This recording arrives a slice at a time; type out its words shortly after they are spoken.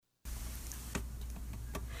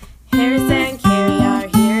Harris and Carrie are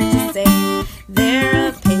here to say their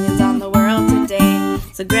opinions on the world today.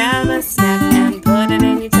 So grab a snack and put it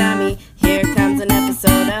in your tummy. Here comes an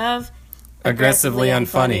episode of Aggressively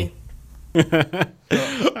Unfunny. Awesome.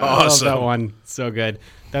 I love that one. So good.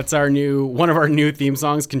 That's one of our new theme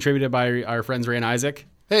songs contributed by our friends Ray and Isaac.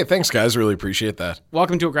 Hey, thanks, guys. Really appreciate that.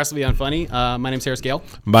 Welcome to Aggressively Unfunny. My name's Harris Gale.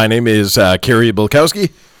 My name is Carrie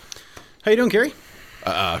Bilkowski. How you doing, Carrie?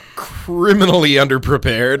 Criminally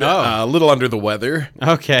underprepared. A little under the weather.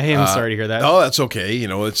 Okay, I'm sorry to hear that. Oh, that's okay. You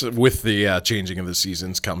know, it's with the changing of the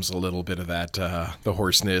seasons comes a little bit of that, the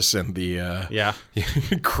hoarseness and the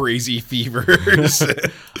crazy fevers.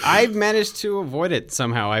 I've managed to avoid it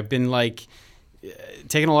somehow. I've been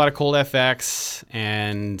taking a lot of cold FX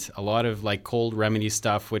and a lot of cold remedy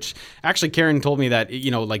stuff, which actually Karen told me that,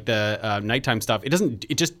 the nighttime stuff, it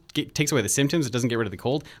just takes away the symptoms. It doesn't get rid of the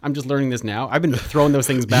cold. I'm just learning this now. I've been throwing those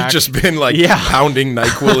things back. You've just been pounding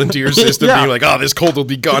NyQuil into your system, being like, oh, this cold will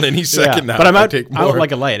be gone any second now. But I'm out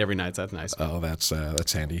like a light every night, so that's nice. Oh, that's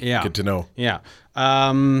handy. Yeah. Good to know. Yeah.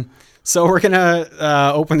 So we're gonna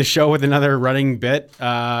open the show with another running bit.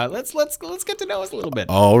 Let's get to know us a little bit.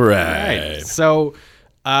 All right. So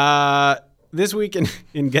this week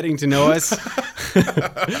in getting to know us,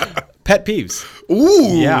 pet peeves.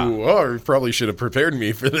 Ooh. Yeah. Oh, you probably should have prepared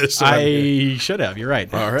me for this. I should have. You're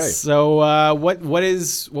right. All right. So what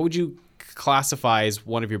would you classify as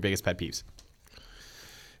one of your biggest pet peeves?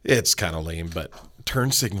 It's kind of lame, but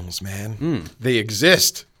turn signals, man. They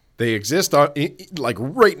exist. They exist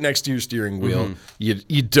right next to your steering wheel. Mm-hmm.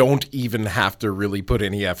 You don't even have to really put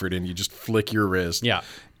any effort in. You just flick your wrist. Yeah.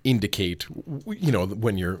 Indicate,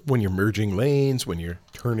 when you're merging lanes, when you're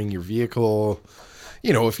turning your vehicle.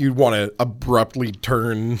 If you want to abruptly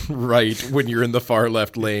turn right when you're in the far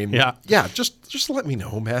left lane. Yeah. Just let me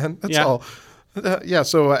know, man. That's all.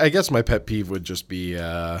 So I guess my pet peeve would just be,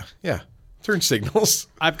 turn signals.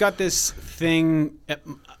 I've got this thing.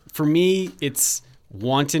 For me, it's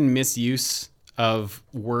wanton misuse of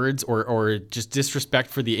words or just disrespect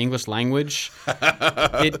for the English language.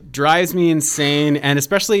 It drives me insane, and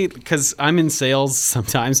especially because I'm in sales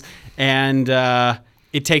sometimes, and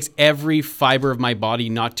it takes every fiber of my body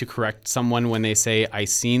not to correct someone when they say, I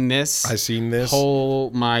seen this.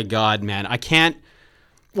 Oh my God, man. I can't.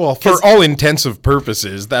 Well, for all intensive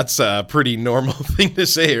purposes, that's a pretty normal thing to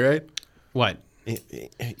say, right? What?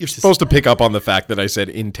 You're supposed to pick up on the fact that I said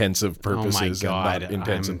intensive purposes. Oh my God. And not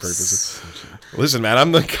intensive purposes. Listen, man,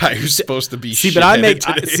 I'm the guy who's supposed to be I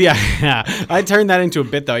turn that into a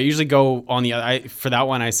bit, though. I usually go on for that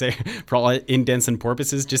one, I say for all indents and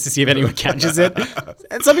porpoises just to see if anyone catches it.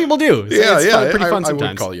 And some people do. So it's pretty fun sometimes. I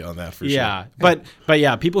would call you on that for sure. Yeah. But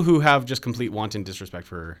yeah, people who have just complete wanton disrespect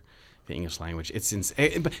for the English language, it's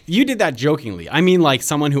insane. But you did that jokingly. I mean,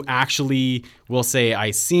 someone who actually will say, I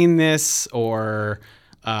seen this, or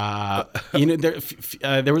there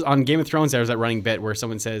was on Game of Thrones, there was that running bit where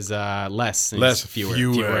someone says less,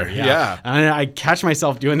 fewer. Yeah. And I catch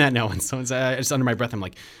myself doing that now when someone says, just under my breath, I'm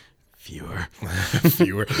like, fewer.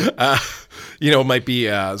 It might be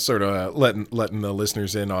sort of letting the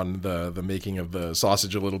listeners in on the making of the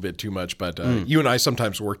sausage a little bit too much, but you and I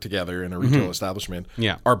sometimes work together in a retail establishment.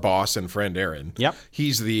 Yeah. Our boss and friend Aaron. Yep.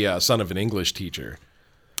 He's the son of an English teacher.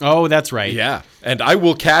 Oh, that's right. Yeah. And I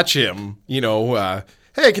will catch him,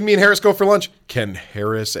 hey, can me and Harris go for lunch? Can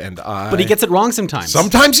Harris and I? But he gets it wrong sometimes.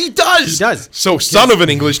 Sometimes he does. He does. So son of an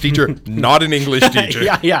English teacher, not an English teacher.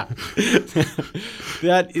 Yeah.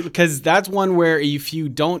 Because that's one where if you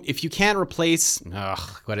can't replace, all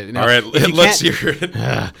right, let's hear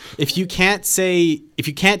it. If you can't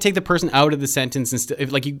take the person out of the sentence,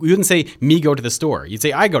 you wouldn't say me go to the store. You'd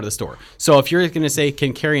say I go to the store. So if you're going to say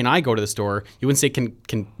can Carrie and I go to the store, you wouldn't say can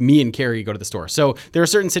me and Carrie go to the store. So there are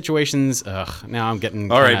certain situations. Now I'm getting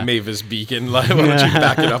all right, Mavis Beacon. Why don't you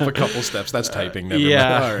back it up a couple steps? That's typing. Never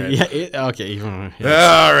mind. All right. Yeah. Okay. All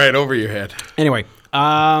right. Over your head. Anyway,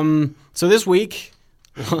 so this week,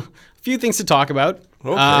 a few things to talk about.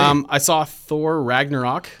 Okay. I saw Thor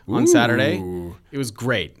Ragnarok on Saturday. It was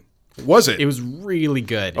great. Was it? It was really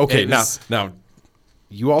good. Okay. Now,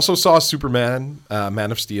 you also saw Superman,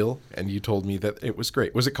 Man of Steel, and you told me that it was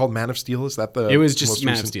great. Was it called Man of Steel? Is that the? It was just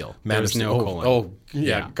Man of Steel. Man of Steel. No colon. Oh,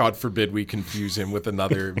 yeah. God forbid we confuse him with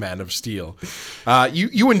another Man of Steel.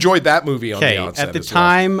 You enjoyed that movie on the onset. At the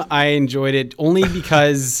time, I enjoyed it only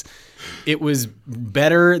because it was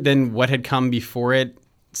better than what had come before it.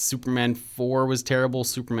 Superman 4 was terrible.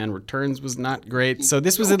 Superman Returns was not great. So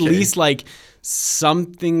this was at least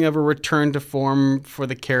something of a return to form for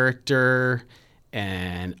the character.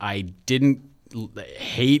 And I didn't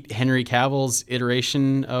hate Henry Cavill's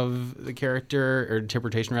iteration of the character, or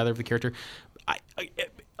interpretation rather of the character.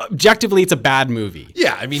 objectively, it's a bad movie.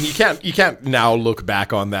 Yeah, I mean, you can't now look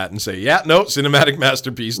back on that and say, yeah, no, cinematic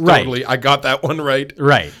masterpiece. Totally, I got that one right.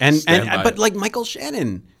 Right, but like Michael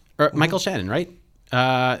Shannon, right?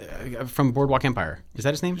 From Boardwalk Empire, is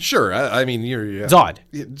that his name? Sure. I mean, you're Zod.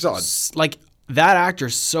 Yeah, Zod. Like that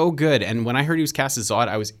actor's so good, and when I heard he was cast as Zod,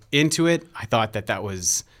 I was into it. I thought that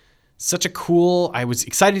was such a cool. I was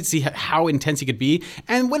excited to see how intense he could be,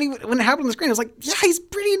 and when it happened on the screen, I was like, yeah, he's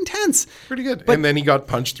pretty intense, pretty good. But, and then he got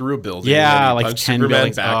punched through a building. Yeah, like punched 10 Superman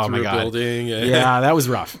buildings. back Oh through my a god, building. Yeah, that was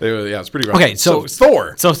rough. Yeah, it's pretty rough. Okay, so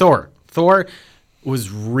Thor. Thor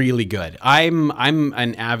was really good. I'm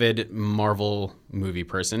an avid Marvel movie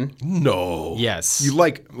person. No. Yes. You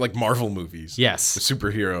like Marvel movies? Yes. With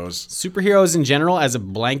superheroes. Superheroes in general, as a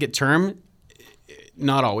blanket term,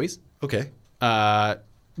 not always. Okay.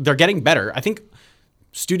 They're getting better. I think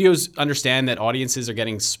studios understand that audiences are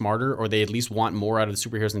getting smarter, or they at least want more out of the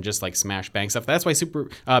superheroes than just like smash bang stuff. That's why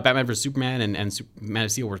Batman vs Superman and Man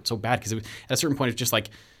of Steel were so bad, because at a certain point it's just like,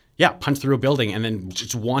 yeah, punch through a building and then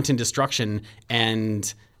just wanton destruction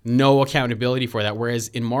and no accountability for that. Whereas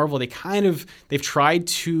in Marvel, they've tried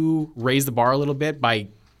to raise the bar a little bit by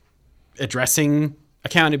addressing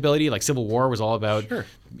accountability. Like Civil War was all about,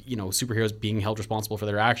 superheroes being held responsible for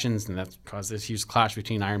their actions, and that caused this huge clash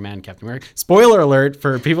between Iron Man and Captain America. Spoiler alert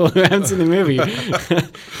for people who haven't seen the movie.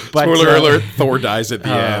 Spoiler alert: Thor dies at the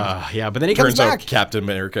end. Yeah, but then he comes back. Turns out Captain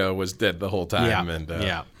America was dead the whole time.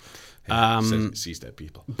 Sees dead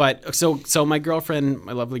people. But so my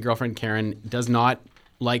lovely girlfriend Karen, does not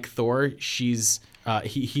like Thor. He's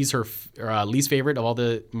her least favorite of all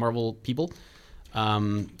the Marvel people.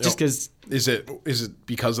 Just because is it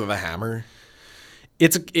because of the hammer?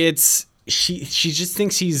 She just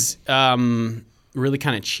thinks he's really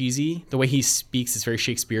kind of cheesy. The way he speaks is very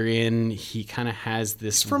Shakespearean. He kind of has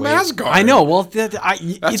this from Asgard. I know. Well,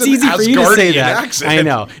 it's easy for you to say that. Accent. I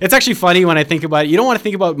know. It's actually funny when I think about it. You don't want to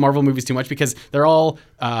think about Marvel movies too much because they're all,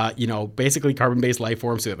 basically carbon-based life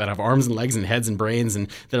forms that have arms and legs and heads and brains,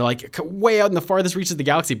 and they're like way out in the farthest reaches of the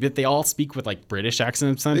galaxy. But they all speak with like British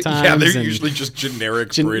accents sometimes. Yeah, they're usually just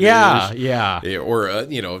generic British. Yeah. Or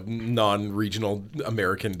non-regional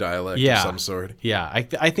American dialect of some sort. Yeah,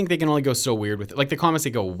 I think they can only go so weird with it. Like the comics, they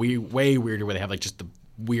go way weirder, where they have like just the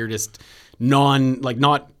weirdest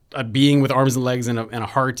not a being with arms and legs and a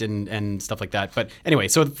heart and stuff like that. But anyway,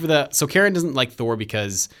 so Karen doesn't like Thor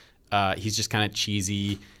because he's just kind of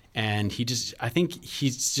cheesy, and I think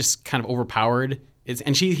he's just kind of overpowered. He's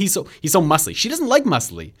so muscly. She doesn't like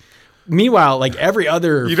muscly. Meanwhile, like every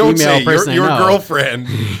other female person your girlfriend,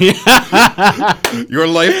 your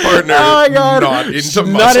life partner, oh my God, not into muscles.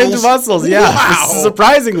 Not into muscles, yeah. Wow.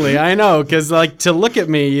 Surprisingly, I know, because like to look at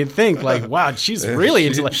me, you'd think like, wow, she's really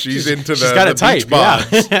into. Like, she's got a type, beach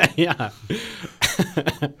box. Yeah.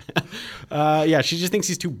 She just thinks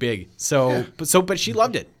he's too big. But she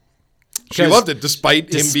loved it. She loved it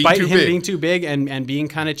despite him being too big and being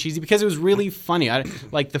kind of cheesy, because it was really funny.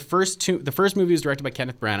 The first movie was directed by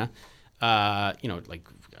Kenneth Branagh,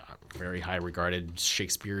 very high regarded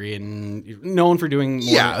Shakespearean, known for doing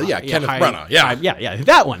more, Kenneth Branagh,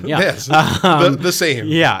 that one, yes, the same,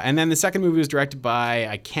 and then the second movie was directed by,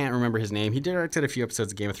 I can't remember his name. He directed a few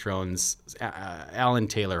episodes of Game of Thrones. Alan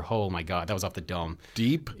Taylor. Oh my God, that was off the dome.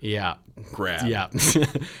 Deep, grab,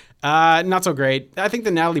 not so great. I think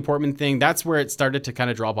the Natalie Portman thing, that's where it started to kind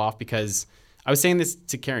of drop off, because I was saying this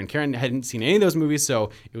to Karen. Karen hadn't seen any of those movies,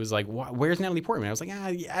 so it was like, where's Natalie Portman? I was like,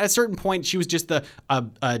 at a certain point, she was just a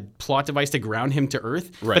plot device to ground him to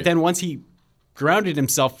earth. Right. But then once he grounded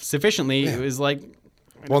himself sufficiently, it was like...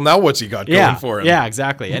 Well, now what's he got going for him? Yeah,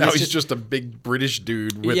 exactly. And now he's just a big British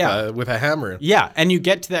dude with a hammer. Yeah, and you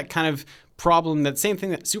get to that kind of problem, that same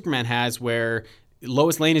thing that Superman has, where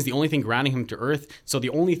Lois Lane is the only thing grounding him to earth, so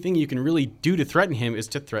the only thing you can really do to threaten him is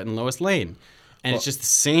to threaten Lois Lane. And it's just the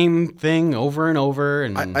same thing over and over.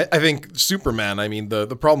 And I think Superman, I mean, the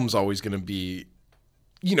problem's always going to be,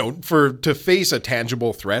 to face a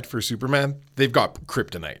tangible threat for Superman, they've got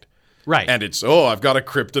kryptonite. Right. And it's, I've got a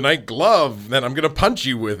kryptonite glove, then I'm going to punch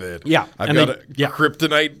you with it. Yeah. I've got a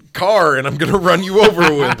kryptonite car, and I'm going to run you over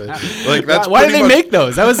with it. Like, that's why did they make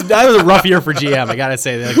those? That was a rough year for GM, I got to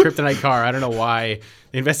say. The kryptonite car, I don't know why.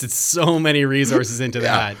 They invested so many resources into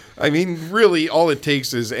that. I mean, really, all it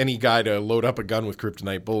takes is any guy to load up a gun with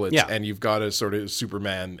kryptonite bullets, and you've got a sort of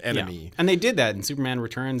Superman enemy. Yeah. And they did that in Superman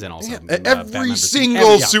Returns, and also every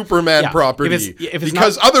single Superman property.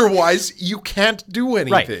 Because otherwise, you can't do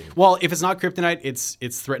anything. Right. Well, if it's not kryptonite,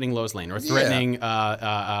 it's threatening Lois Lane or threatening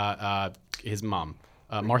his mom.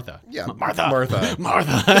 Martha. Yeah, Martha.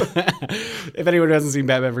 If anyone hasn't seen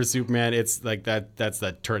Batman vs Superman, it's like that. That's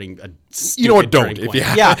the turning. You know what? Don't.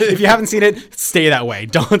 If you haven't seen it, stay that way.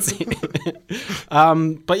 Don't see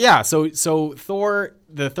it. But yeah, so Thor,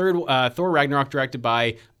 the third Thor Ragnarok, directed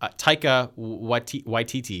by Taika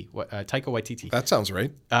Waititi. Taika Waititi. That sounds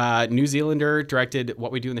right. New Zealander, directed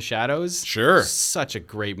What We Do in the Shadows. Sure. Such a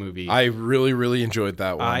great movie. I really, really enjoyed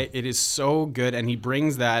that one. It is so good, and he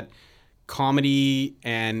brings that comedy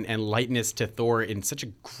and lightness to Thor in such a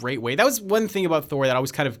great way. That was one thing about Thor that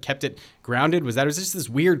always kind of kept it grounded, was that it was just this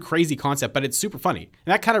weird, crazy concept, but it's super funny.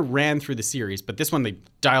 And that kind of ran through the series, but this one they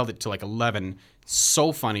dialed it to like 11.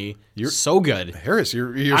 So funny, so good. Harris,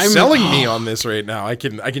 you're selling me on this right now. I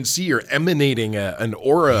can see you're emanating an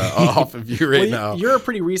aura off of you right now. You're a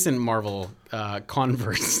pretty recent Marvel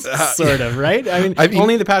convert, sort of, right? I mean,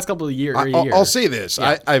 only the past couple of years. I'll say this: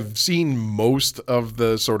 I've seen most of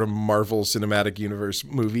the sort of Marvel Cinematic Universe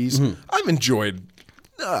movies. Mm-hmm. I've enjoyed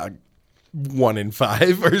 1 in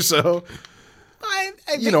 5 or so. I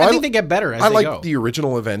think they get better as they go. I like the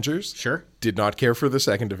original Avengers. Sure. Did not care for the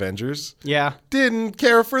second Avengers. Yeah. Didn't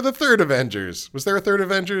care for the third Avengers. Was there a third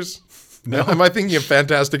Avengers? No. Am I thinking of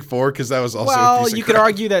Fantastic Four? Because that was also a piece of could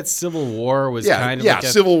argue that Civil War was kind of like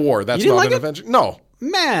Civil War. That's not an Avenger. No.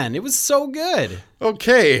 Man, it was so good.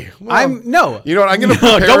 Okay. Well, You know what? I'm going to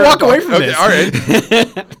don't walk away from this. All right.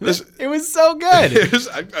 It was so good.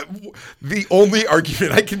 The only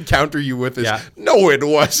argument I can counter you with is, no, it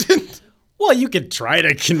wasn't. Well, you could try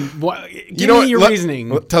to give me your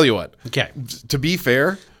reasoning. Tell you what. Okay. To be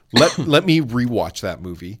fair, let me rewatch that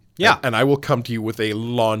movie. Yeah. And I will come to you with a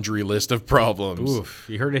laundry list of problems. Oof,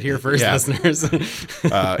 you heard it here first, listeners.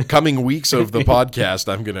 Coming weeks of the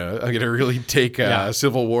podcast, I'm gonna really take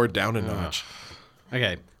Civil War down a notch.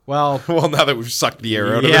 Okay. Well, now that we've sucked the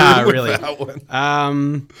air out of it with that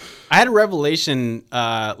one. I had a revelation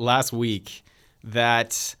last week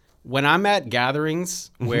that when I'm at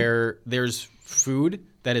gatherings where there's food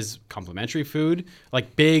that is complimentary food,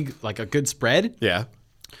 like a good spread,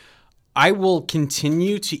 I will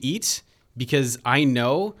continue to eat because I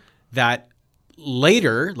know that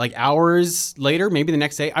later, like hours later, maybe the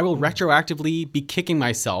next day, I will retroactively be kicking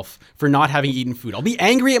myself for not having eaten food. I'll be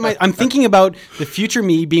angry at I'm thinking about the future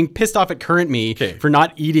me being pissed off at current me for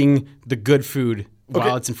not eating the good food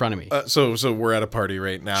while it's in front of me. So we're at a party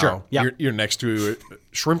right now. Sure. Yeah. You're next to a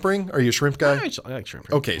shrimp ring. Are you a shrimp guy? I like shrimp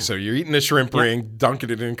ring. Okay, so you're eating a shrimp ring, dunking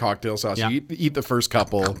it in cocktail sauce. Yeah. You eat the first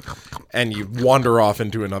couple, and you wander off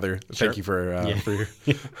into another. Sure. Thank you for your.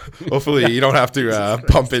 Hopefully, you don't have to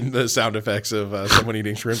pump in the sound effects of someone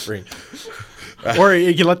eating shrimp ring. Or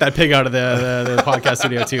you can let that pig out of the podcast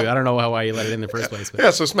studio too. I don't know why you let it in the first place. But.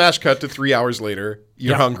 Yeah, so smash cut to 3 hours later.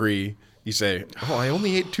 You're hungry. You say, I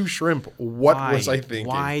only ate 2 shrimp. What was I thinking?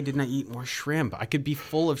 Why didn't I eat more shrimp? I could be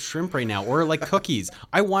full of shrimp right now. Or like cookies.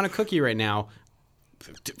 I want a cookie right now.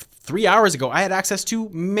 3 hours ago, I had access to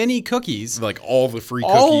many cookies. Like all the free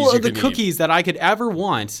cookies all of the cookies that I could ever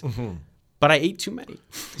want. Mm-hmm. But I ate too many.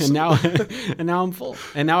 And now I'm full.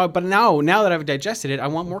 And now that I've digested it, I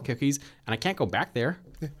want more cookies. And I can't go back there.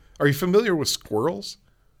 Are you familiar with squirrels?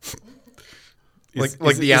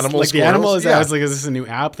 Like the animal, like squirrels? The animal is is this a new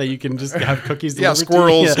app that you can just have cookies delivered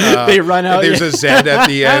squirrels. To? Yeah. They run out. There's a Z at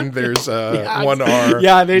the end. There's one R.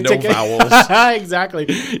 Yeah, they no vowels.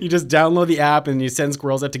 Exactly. You just download the app and you send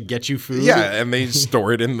squirrels out to get you food. Yeah, and they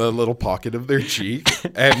store it in the little pocket of their cheek.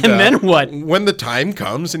 And then what? When the time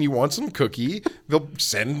comes and you want some cookie, they'll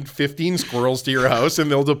send 15 squirrels to your house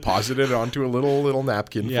and they'll deposit it onto a little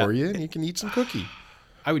napkin for you, and you can eat some cookie.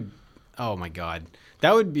 Oh my God.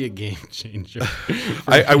 That would be a game changer.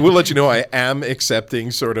 I will let you know I am accepting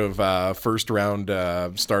sort of first round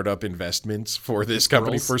startup investments for this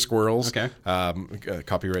company for squirrels. Okay.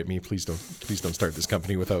 Copyright me, please don't start this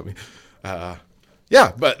company without me.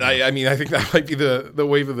 But I mean I think that might be the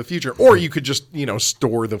wave of the future. Or you could just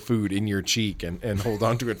store the food in your cheek and hold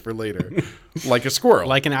on to it for later, like a squirrel,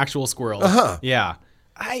 like an actual squirrel. Yeah. Yeah.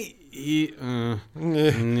 I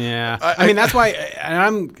mean that's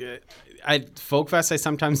why at Folk Fest, I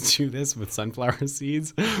sometimes do this with sunflower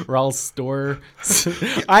seeds, where I'll store.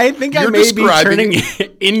 I think I may be turning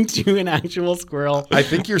it into an actual squirrel. I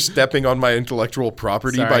think you're stepping on my intellectual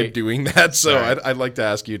property by doing that. So I'd like to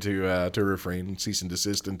ask you to refrain, cease and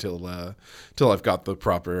desist until I've got the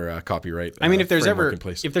proper copyright. I mean, if there's ever a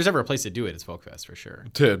place to do it, it's Folk Fest for sure.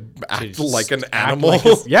 To act like an animal,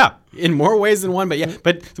 in more ways than one,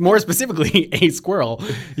 but more specifically, a squirrel.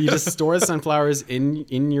 You just store the sunflowers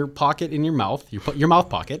in your pocket. In your mouth, your mouth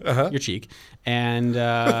pocket, your cheek, and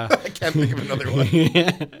I can't think of another one.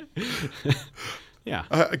 Yeah.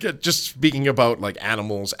 Again, just speaking about like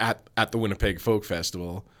animals at the Winnipeg Folk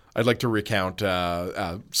Festival, I'd like to recount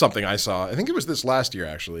something I saw. I think it was this last year,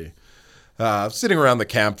 actually. Sitting around the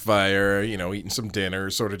campfire, eating some dinner,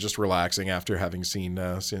 sort of just relaxing after having seen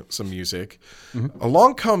some music. Mm-hmm.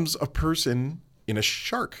 Along comes a person in a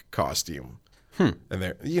shark costume. And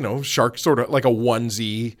they're, shark sort of like a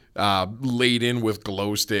onesie laden with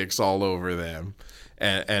glow sticks all over them.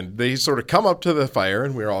 And they sort of come up to the fire,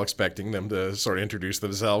 and we're all expecting them to sort of introduce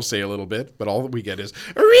themselves, say a little bit, but all that we get is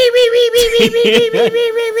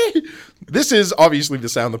This is obviously the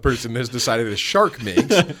sound the person has decided a shark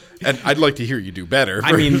makes, and I'd like to hear you do better.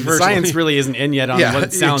 I mean, science really isn't in yet on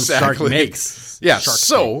what sound shark makes. Yeah,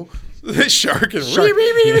 so the shark and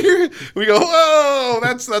we go, whoa,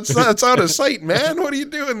 that's out of sight, man. What are you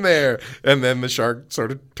doing there? And then the shark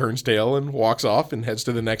sort of turns tail and walks off and heads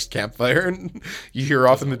to the next campfire, and you hear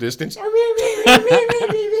off in the distance.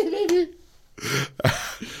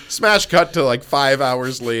 Smash cut to like 5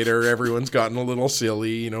 hours later. Everyone's gotten a little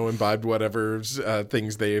silly, imbibed whatever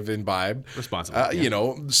things they've imbibed.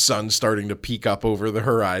 Responsible. Sun's starting to peek up over the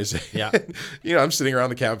horizon. Yeah. I'm sitting around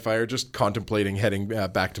the campfire just contemplating heading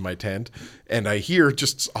back to my tent. And I hear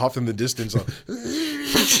just off in the distance,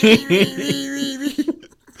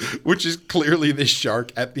 which is clearly the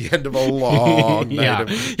shark at the end of a long night of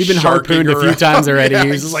he's been harpooned a few times already.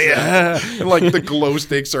 He's just like, and like the glow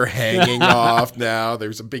sticks are hanging off now.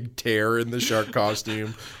 There's a big tear in the shark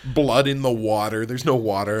costume. Blood in the water. There's no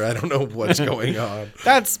water. I don't know what's going on.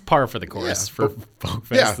 That's par for the course for Folk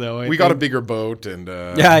Fest, though. We got a bigger boat and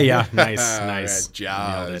nice. Jaws.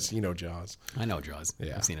 Jaws. I know Jaws.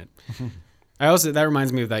 Yeah. I've seen it. That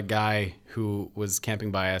reminds me of that guy who was camping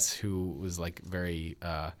by us who was like very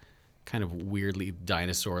kind of weirdly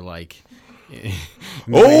dinosaur-like.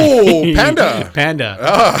 Panda. Panda.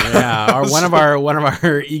 Oh. Yeah. One of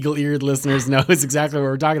our eagle-eared listeners knows exactly what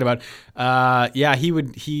we're talking about. What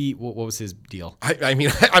was his deal? I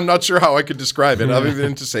mean, I'm not sure how I could describe it other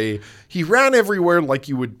than to say he ran everywhere like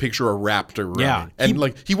you would picture a raptor running. Yeah. And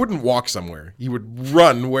he wouldn't walk somewhere. He would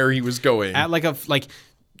run where he was going. At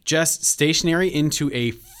just stationary into a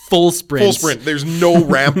full sprint. Full sprint. There's no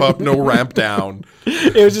ramp up, no ramp down.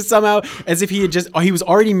 It was just somehow as if he had he was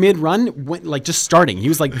already mid-run, just starting. He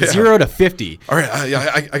was 0 to 50. All right,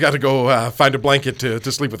 I got to go find a blanket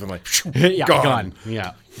to sleep with him. Gone.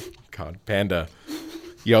 Yeah. God, Panda.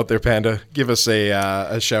 You out there, Panda? Give us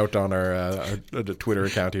a shout on our Twitter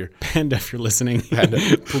account here. Panda, if you're listening,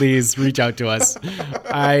 please reach out to us.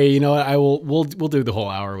 We'll do the whole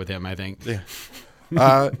hour with him, I think. Yeah.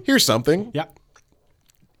 Here's something. Yeah.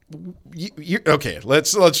 Okay,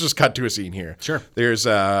 let's just cut to a scene here. Sure. There's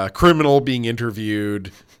a criminal being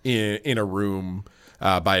interviewed in a room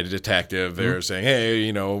by a detective. They're saying, "Hey,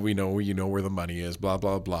 we know where the money is." Blah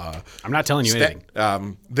blah blah. I'm not telling you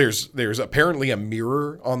anything. There's apparently a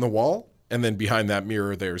mirror on the wall, and then behind that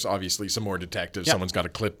mirror, there's obviously some more detectives. Yep. Someone's got a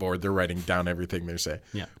clipboard. They're writing down everything they say.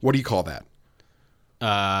 Yeah. What do you call that?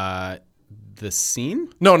 The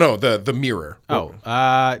scene? No, the mirror. Oh,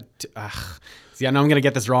 see, I know I'm gonna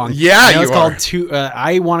get this wrong. Yeah,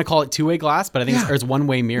 I want to call it two-way glass, but I think it's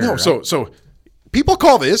one-way mirror. No, right? so people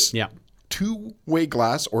call this yeah. two-way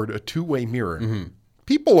glass or a two-way mirror. Mm-hmm.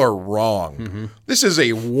 People are wrong. Mm-hmm. This is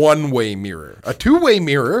a one-way mirror. A two-way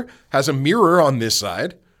mirror has a mirror on this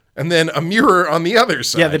side and then a mirror on the other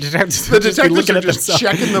side. Yeah, the detectives are just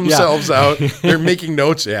checking themselves out. They're making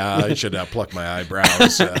notes. Yeah, I should pluck my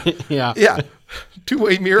eyebrows. Yeah.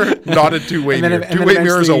 Two-way mirror, not a two-way mirror. Two-way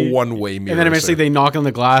mirror is a one-way mirror. And then eventually they knock on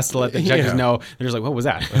the glass to let the detectives know. They're just like, what was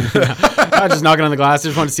that? I was just knocking on the glass. I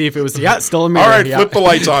just wanted to see if it was, still a mirror. All right, flip the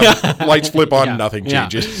lights on. Lights flip on, nothing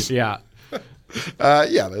changes. Yeah. I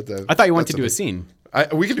thought you wanted to do a scene.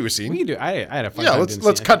 We could do a scene. We could do. I had a fun time.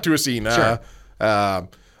 Let's cut to a scene. Sure.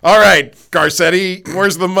 All right, Garcetti,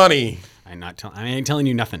 where's the money? I ain't telling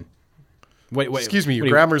you nothing. Wait. Excuse me, your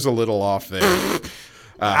grammar's a little off there.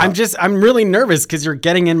 I'm really nervous because you're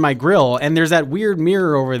getting in my grill, and there's that weird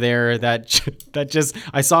mirror over there that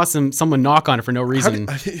I saw someone knock on it for no reason.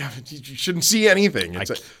 You shouldn't see anything.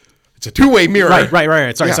 It's a two-way mirror.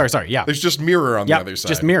 Right. Sorry. Yeah. There's just mirror on the other side.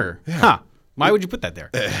 Just mirror. Yeah. Huh. Why would you put that there?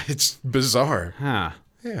 It's bizarre. Huh.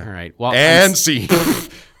 Yeah. All right. Well, and scene.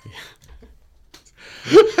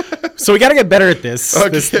 So we got to get better at this. Okay.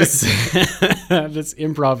 This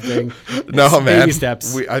improv thing. No, man. Baby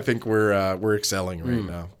steps. I think we're excelling right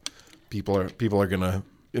now. People are gonna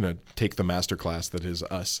take the master class that is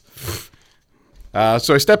us.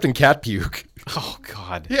 So I stepped in cat puke. Oh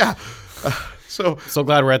God. Yeah. So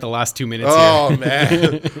glad we're at the last 2 minutes oh, here.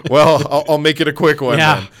 man. Well, I'll make it a quick one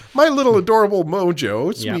Yeah. then. My little adorable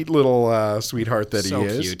Mojo, sweet little sweetheart that So he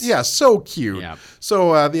is. cute. Yeah, so cute. Yeah.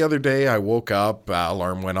 So the other day I woke up,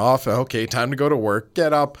 alarm went off. Okay, time to go to work.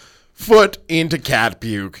 Get up, foot into cat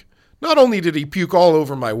puke. Not only did he puke all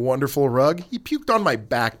over my wonderful rug, he puked on my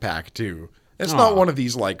backpack too. It's not one of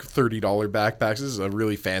these like $30 backpacks. This is a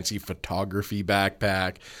really fancy photography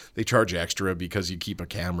backpack. They charge extra because you keep a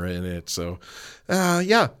camera in it. So,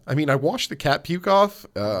 yeah. I mean, I washed the cat puke off.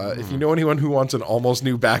 If you know anyone who wants an almost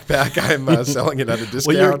new backpack, I'm selling it at a discount.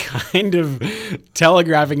 Well, you're kind of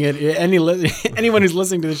telegraphing it. Anyone who's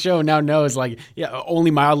listening to the show now knows, like,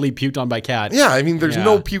 only mildly puked on by cat. Yeah, I mean, there's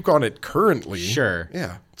no puke on it currently. Sure.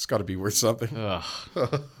 Yeah, it's got to be worth something. Ugh,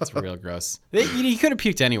 that's real gross. You could have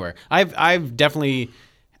puked anywhere. I've definitely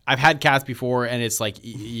had cats before, and it's like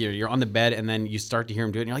you're on the bed, and then you start to hear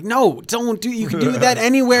them do it, and you're like, no, don't do it. You can do that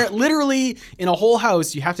anywhere. Literally, in a whole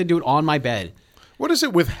house, you have to do it on my bed. What is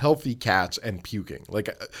it with healthy cats and puking? Like,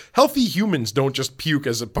 healthy humans don't just puke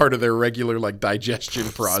as a part of their regular, like, digestion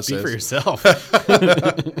process. Speak for yourself.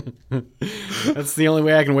 That's the only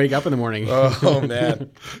way I can wake up in the morning. Oh,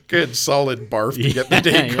 man. Good, solid barf to get the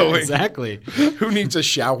day going. Exactly. Who needs a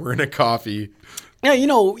shower and a coffee? Yeah, you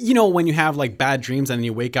know when you have like bad dreams and then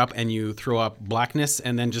you wake up and you throw up blackness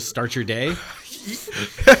and then just start your day?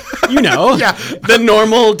 Yeah. The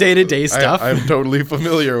normal day-to-day stuff. I'm totally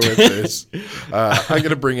familiar with this. I'm going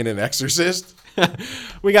to bring in an exorcist.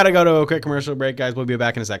 We got to go to a quick commercial break, guys. We'll be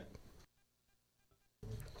back in a sec.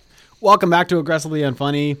 Welcome back to Aggressively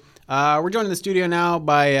Unfunny. We're joined in the studio now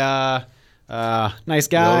by nice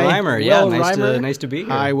guy. Will Reimer. Yeah, nice to be here.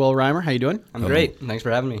 Hi, Will Reimer. How you doing? I'm great. Thanks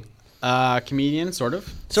for having me. Comedian, sort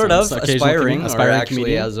of. Aspiring actually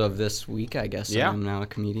comedian. as of this week, I guess. Yeah. I'm now a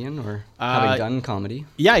comedian or having done comedy.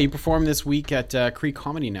 Yeah, you performed this week at Cree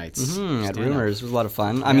Comedy Nights. At Rumors. It was a lot of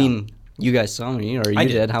fun. I mean, you guys saw me, or you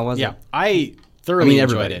did. How was it? Yeah, I thoroughly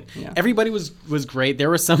enjoyed everybody. it. Yeah. Everybody was great. There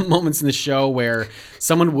were some moments in the show where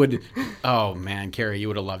someone would, oh man, Carrie, you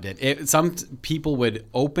would have loved it. Some people would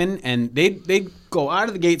open and they'd go out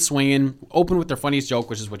of the gate swinging, open with their funniest joke,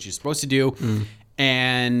 which is what you're supposed to do,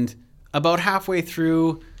 and about halfway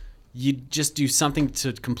through, you'd just do something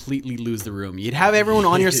to completely lose the room. You'd have everyone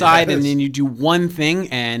on your side, and then you'd do one thing,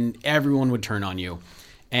 and everyone would turn on you.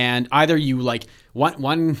 And either you, like,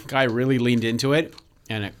 one guy really leaned into it,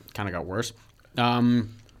 and it kind of got worse. But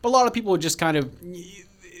a lot of people would just kind of,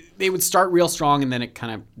 they would start real strong, and then it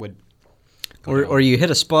kind of would Or you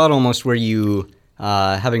hit a spot almost where you,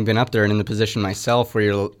 having been up there and in the position myself,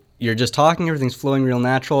 where you're just talking, everything's flowing real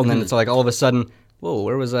natural, and then it's like all of a sudden, whoa,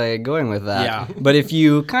 where was I going with that? Yeah. But if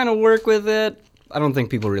you kind of work with it, I don't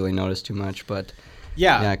think people really notice too much. But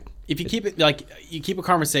yeah. If you keep it you keep it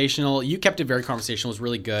conversational. You kept it very conversational. It was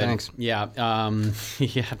really good. Thanks. Yeah.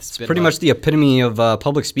 It's pretty much the epitome of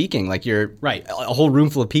public speaking. Like you're right. A whole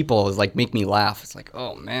room full of people is like make me laugh. It's like,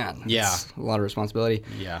 oh man. Yeah. It's a lot of responsibility.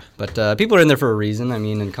 Yeah. But people are in there for a reason. I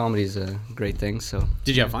mean, and comedy's a great thing. So.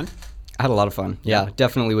 Did you have fun? I had a lot of fun. Yeah.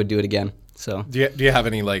 Definitely would do it again. So Do you have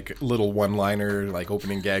any like little one-liner, like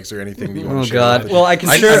opening gags or anything that you want oh to share? God! Well, I can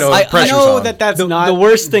I sure. know I pressure's know on. that's the, not the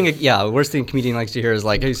worst thing. Yeah, the worst thing a comedian likes to hear is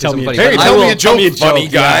like, "Hey, say something funny." Hey, But I tell will- me a joke, funny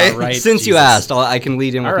guy. Yeah, right. Since you Jesus. asked, I can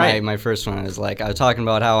lead in with All right. my first one. Is like I was talking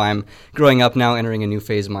about how I'm growing up now, entering a new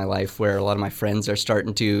phase of my life where a lot of my friends are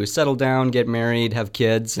starting to settle down, get married, have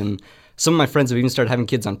kids, and some of my friends have even started having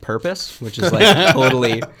kids on purpose, which is like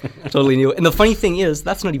totally new. And the funny thing is,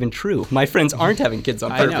 that's not even true. My friends aren't having kids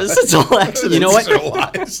on I know. purpose. It's all accidents. You know what?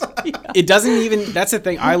 These are lies. It doesn't even. That's the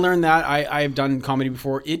thing. I learned that. I've done comedy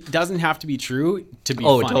before. It doesn't have to be true to be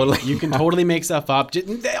funny. Totally. You can totally make stuff up.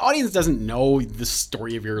 The audience doesn't know the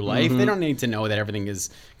story of your life. They don't need to know that everything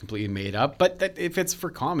is completely made up. But that if it's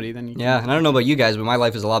for comedy, then you can. Yeah, and I don't know about you guys, but my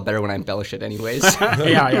life is a lot better when I embellish it anyways.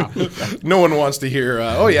 Yeah. No one wants to hear,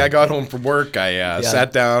 oh yeah, I got home from work, I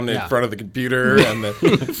sat down in front of the computer, and then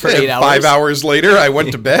For 8 hours. 5 hours later, I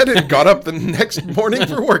went to bed and got up the next morning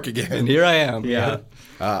for work again. And here I am. Yeah.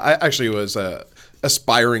 I actually was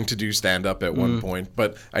aspiring to do stand-up at one point,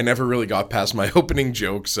 but I never really got past my opening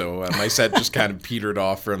joke, so my set just kind of petered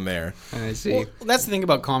off from there. I see. Well, that's the thing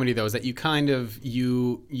about comedy, though, is that you kind of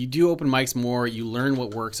you do open mics more. You learn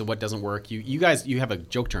what works and what doesn't work. You guys have a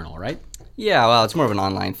joke journal, right? Yeah, well, it's more of an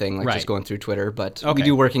online thing, like Right. just going through Twitter. But Okay. we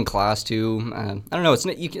do work in class too. I don't know. It's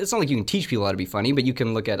not like you can teach people how to be funny, but you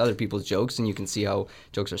can look at other people's jokes and you can see how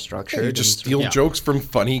jokes are structured. You just and steal jokes from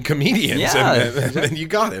funny comedians, Yeah. and then you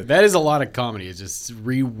got it. That is a lot of comedy. It's just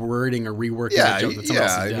rewording or reworking a joke that someone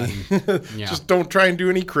else has done. Yeah. Just don't try and do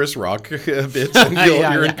any Chris Rock bits, and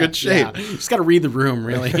you're in good shape. Yeah. You just got to read the room,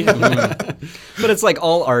 really. But it's like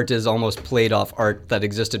all art is almost played off art that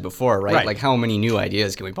existed before, right? Right. Like how many new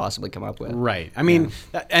ideas can we possibly come up with? Right. I mean,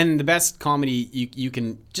 and the best comedy, you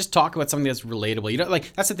can just talk about something that's relatable. You know,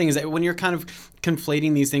 like that's the thing is that when you're kind of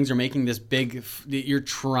conflating these things or making this big, you're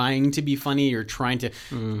trying to be funny. You're trying to.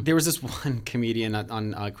 There was this one comedian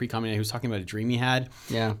on Cree Comedy Night who was talking about a dream he had.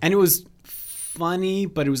 Yeah. And it was funny,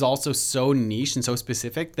 but it was also so niche and so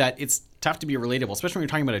specific that it's tough to be relatable, especially when you're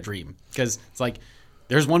talking about a dream, because it's like.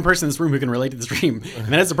 There's one person in this room who can relate to this dream, and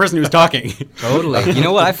that's the person who's talking. Totally. You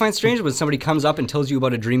know what I find strange when somebody comes up and tells you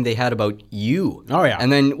about a dream they had about you. Oh, yeah.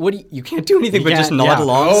 And then you can't do anything You but just can't- nod yeah.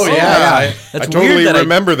 along. Oh So, yeah, I That's totally weird that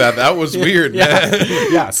remember that. That was weird.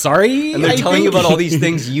 Yeah, sorry. And they're I telling you think. about all these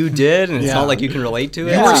things you did, and it's Yeah. not like you can relate to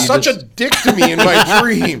it. You were So such a dick to me in my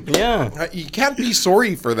dream. Yeah. You can't be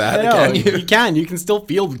sorry for that, I know, can you? you can. You can still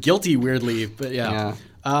feel guilty weirdly, but yeah.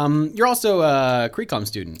 You're also a Crecom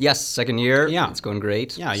student. Yes, second year. Yeah. It's going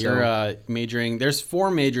great. Yeah, So- you're majoring. There's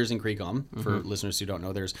 4 majors in Crecom for listeners who don't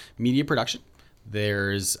know. There's media production.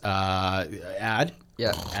 There's advertising.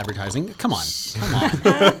 Come on.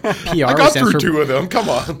 PR. I got stands through for 2 of them. Come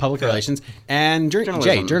on. Public relations and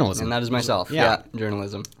journalism. And that is myself. Yeah. Yeah,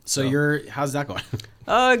 journalism. So how's that going?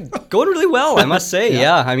 Going really well, I must say.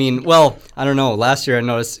 Yeah. I mean, well, I don't know. Last year I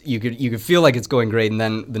noticed you could feel like it's going great, and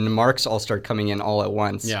then the marks all start coming in all at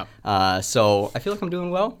once. Yeah. So I feel like I'm doing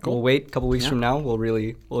well. Cool. We'll wait a couple weeks from now. We'll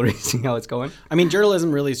really see how it's going. I mean,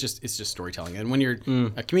 journalism really is just storytelling, and when you're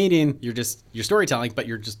a comedian, you're storytelling, but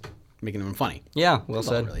you're just making them funny. Yeah, well That's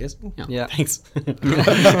all it said. really is. Yeah. Thanks.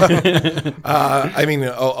 I mean,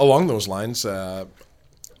 along those lines,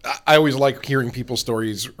 I always like hearing people's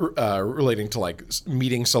stories relating to like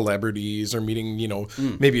meeting celebrities or meeting,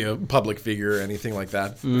 maybe a public figure or anything like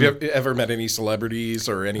that. Have you ever met any celebrities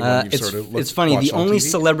or anyone you've sort of It's funny. watched The on only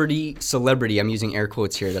TV? celebrity, I'm using air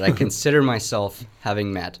quotes here, that I consider myself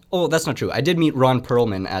having met. Oh, that's not true. I did meet Ron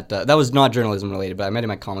Perlman at that was not journalism related, but I met him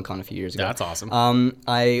at Comic-Con a few years ago. That's awesome.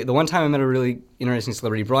 The one time I met a really interesting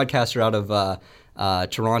celebrity broadcaster out of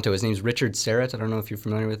Toronto. His name's Richard Serrett. I don't know if you're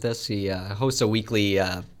familiar with this. He hosts a weekly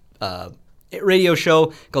radio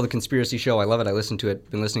show called The Conspiracy Show. I love it. I listen to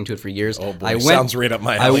it. Been listening to it for years. Oh boy, sounds right up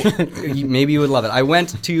my alley. Maybe you would love it. I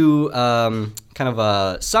went to kind of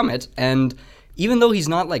a summit, and even though he's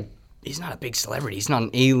not a big celebrity, he's not an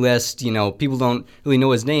A-list, people don't really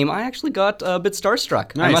know his name, I actually got a bit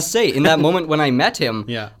starstruck. Nice. I must say, in that moment when I met him,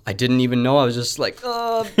 Yeah. I didn't even know. I was just like,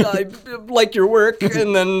 I like your work,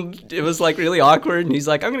 and then it was like really awkward, and he's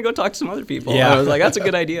like, I'm going to go talk to some other people. Yeah. And I was like, that's a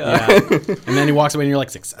good idea. Yeah. And then he walks away and you're like,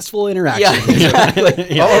 successful interaction. Yeah,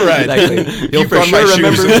 exactly. All right. Exactly. He'll Keep for on sure my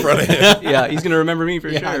remember shoes me. in front of him. Yeah, he's going to remember me for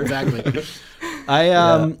Yeah, sure. exactly.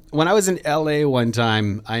 When I was in LA one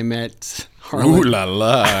time, I met Ooh Harlan. la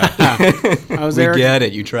la! I was We there. get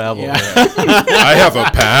it. You travel. Yeah. I have a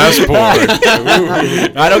passport.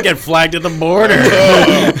 I don't get flagged at the border.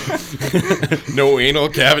 No anal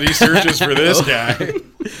cavity searches for this guy.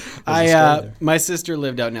 My sister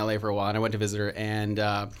lived out in LA for a while, and I went to visit her, and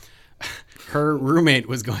her roommate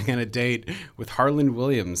was going on a date with Harlan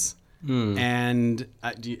Williams. And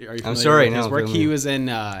are you familiar sorry, with his no, work? familiar. He was in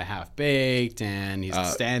Half Baked, and he's a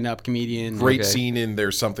stand-up comedian. Great Okay. scene in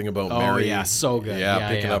There's Something About Oh, Mary. yeah, so good. Yeah, Yeah,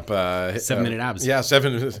 picking yeah. up 7-minute abs. Yeah,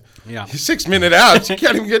 7. Yeah. 6-minute abs. You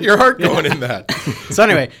can't even get your heart going in that. So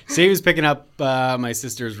anyway, so he was picking up my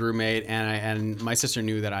sister's roommate, and my sister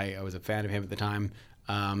knew that I was a fan of him at the time.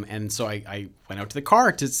 And so I went out to the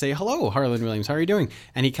car to say, hello, Harlan Williams, how are you doing?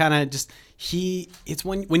 And he kind of it's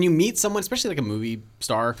when you meet someone, especially like a movie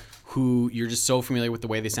star who you're just so familiar with the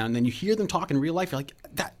way they sound, and then you hear them talk in real life, you're like,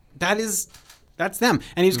 that's them.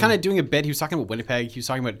 And he was kind of doing a bit. He was talking about Winnipeg. He was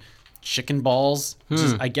talking about chicken balls, which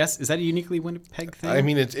is, I guess, is that a uniquely Winnipeg thing? I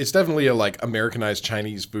mean, it's definitely a like Americanized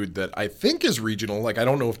Chinese food that I think is regional. Like I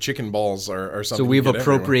don't know if chicken balls are something. So we've you get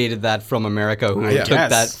everywhere. appropriated that from America, who I took guess.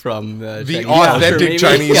 that from the The Chinese culture, authentic maybe?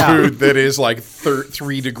 Chinese Yeah. food that is like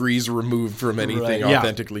 3 degrees removed from anything Right. Yeah.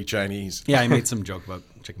 authentically Chinese. yeah, I made some joke about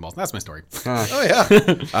chicken balls. That's my story.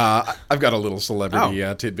 Oh yeah, I've got a little celebrity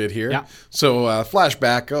tidbit here. Yeah. So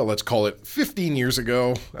flashback, let's call it 15 years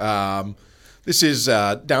ago. This is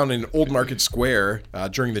down in Old Market Square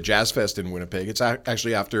during the Jazz Fest in Winnipeg. It's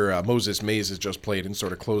actually after Moses Mays has just played and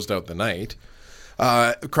sort of closed out the night.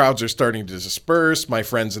 Crowds are starting to disperse. My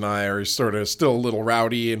friends and I are sort of still a little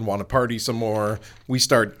rowdy and want to party some more. We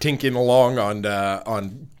start tinking along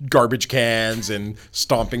on garbage cans and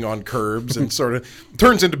stomping on curbs, and sort of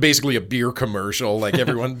turns into basically a beer commercial. Like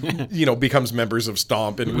everyone, becomes members of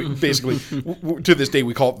Stomp, and we basically, to this day,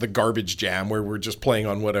 we call it the garbage jam, where we're just playing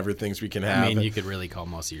on whatever things we can have. I mean, you could really call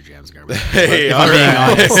most of your jams garbage. Hey, all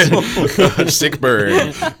right. Sick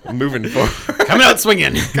bird. Moving forward. Coming out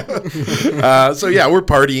swinging. So yeah, we're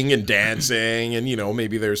partying and dancing, and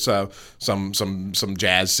maybe there's some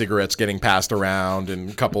jazz cigarettes getting passed around,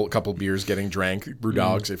 and a couple beers getting drank, brew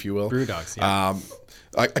dogs, if you will. Brew dogs, yeah.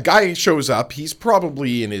 A guy shows up. He's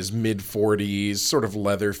probably in his mid-40s, sort of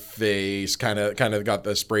leather face, kind of got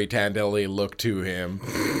the spray tanned LA look to him,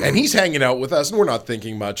 and he's hanging out with us, and we're not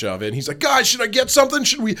thinking much of it. And he's like, "Guys, should I get something?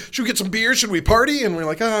 Should we get some beer? Should we party?" And we're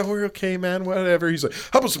like, "We're okay, man. Whatever." He's like,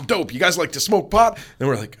 "How about some dope? You guys like to smoke pot?" And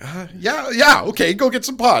we're like, "Yeah, okay, go get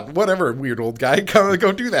some pot. Whatever, weird old guy, go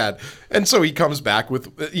do that." And so he comes back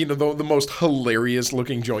with the most hilarious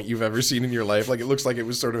looking joint you've ever seen in your life. Like, it looks like it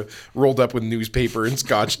was sort of rolled up with newspaper and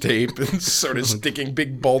Scotch tape and sort of sticking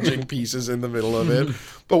big bulging pieces in the middle of it.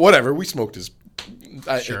 But whatever, we smoked his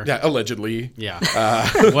Sure. Allegedly. Yeah.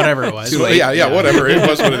 Whatever it was. Yeah, whatever. It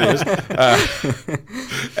was what it is.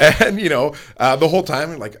 And, the whole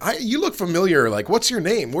time, like, you look familiar. Like, what's your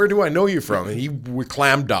name? Where do I know you from? And he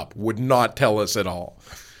clammed up, would not tell us at all.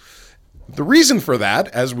 The reason for that,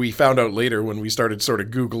 as we found out later when we started sort of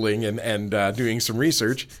Googling and doing some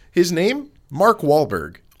research, his name, Mark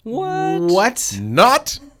Wahlberg. What?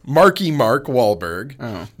 Not Marky Mark Wahlberg.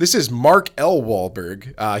 Oh. This is Mark L.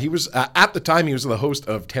 Wahlberg. He was, at the time, he was the host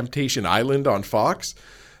of Temptation Island on Fox.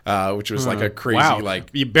 Which was like a crazy,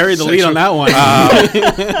 you buried the lead on that one.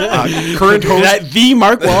 Current host, the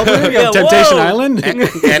Mark Wahlberg of Temptation Island,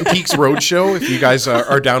 Antiques Roadshow. If you guys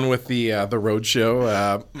are down with the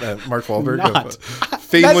Roadshow, Mark Wahlberg,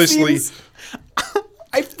 famously.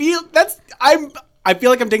 I feel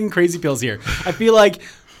like I'm taking crazy pills here. I feel like,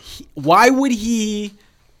 why would he?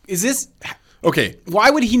 Is this okay? Why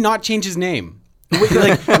would he not change his name?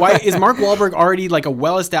 Why is Mark Wahlberg already like a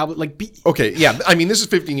well-established okay? Yeah, I mean, this is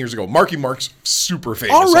 15 years ago. Marky Mark's super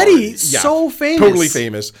famous already. So famous, totally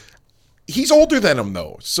famous. He's older than him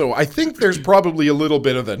though, so I think there's probably a little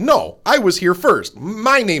bit of the no. I was here first.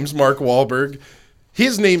 My name's Mark Wahlberg.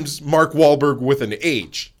 His name's Mark Wahlberg with an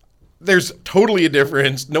H. There's totally a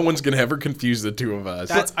difference. No one's gonna ever confuse the two of us.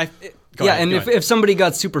 Go ahead. If somebody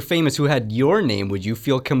got super famous who had your name, would you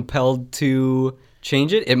feel compelled to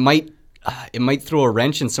change it? It might throw a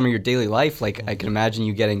wrench in some of your daily life. Like, I can imagine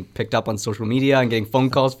you getting picked up on social media and getting phone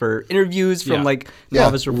calls for interviews from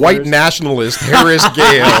novice reporters. White nationalist Harris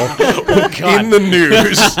Gale in the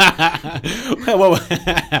news. I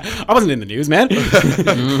wasn't in the news, man.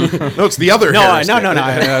 No, it's the other Harris. No.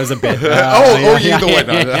 That was a bit. You the one.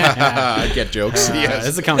 I get jokes. Yes.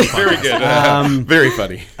 It's a comedy Very good. Very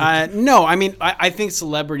funny. No, I mean, I think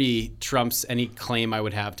celebrity trumps any claim I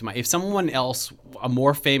would have to if someone else, a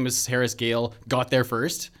more famous Harris Gale, got there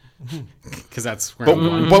first, because that's where I'm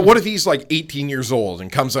going. But what if he's like 18 years old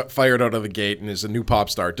and comes up fired out of the gate and is a new pop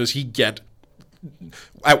star? Does he get?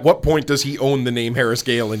 At what point does he own the name Harris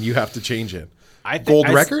Gale and you have to change it? Gold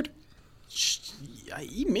record?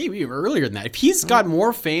 Maybe earlier than that. If he's got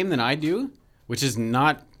more fame than I do, which is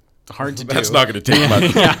not hard to do. That's not going to take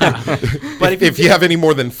much. But if you have any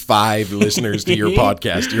more than 5 listeners to your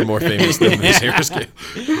podcast, you're more famous than this Harris Gale.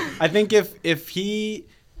 I think if he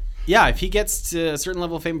gets to a certain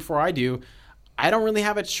level of fame before I do, I don't really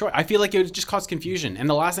have a choice. I feel like it would just cause confusion. And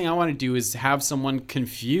the last thing I want to do is have someone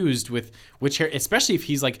confused with which hair, especially if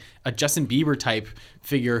he's like a Justin Bieber type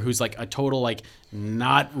figure who's like a total, like,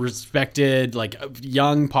 not respected, like,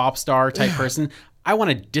 young pop star type person. I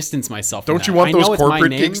want to distance myself from Don't you want those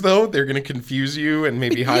corporate gigs, though? They're going to confuse you and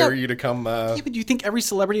maybe hire you to come... Yeah, but do you think every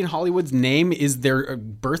celebrity in Hollywood's name is their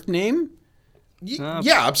birth name?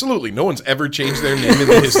 Yeah, absolutely. No one's ever changed their name in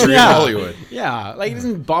the history of Hollywood. Yeah, like,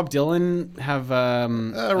 doesn't Bob Dylan have...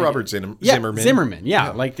 Robert Zimmerman. Zimmerman,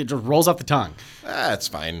 like, it just rolls off the tongue. That's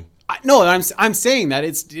fine. I'm saying that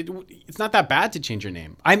it's not that bad to change your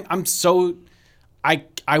name.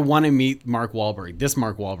 I want to meet Mark Wahlberg. This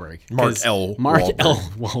Mark Wahlberg. Mark L.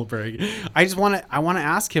 Wahlberg. I want to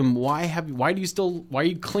ask him why are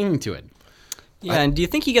you clinging to it? Yeah, and do you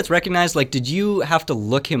think he gets recognized? Like, did you have to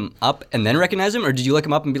look him up and then recognize him, or did you look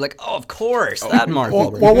him up and be like, oh, of course, that Mark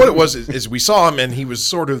Wahlberg? Well, what it was is we saw him, and he was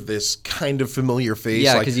sort of this kind of familiar face.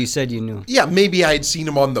 Yeah, because you said you knew. Yeah, maybe I had seen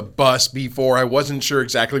him on the bus before. I wasn't sure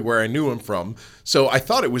exactly where I knew him from. So I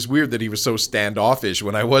thought it was weird that he was so standoffish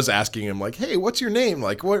when I was asking him, like, hey, what's your name?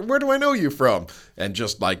 Like, where do I know you from? And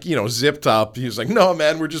just like, zipped up. He was like, no,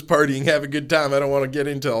 man, we're just partying, have a good time. I don't want to get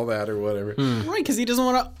into all that or whatever. Right, because he doesn't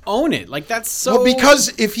want to own it. Like, that's so... Well,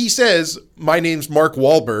 because if he says, my name's Mark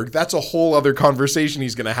Wahlberg, that's a whole other conversation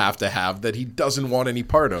he's going to have that he doesn't want any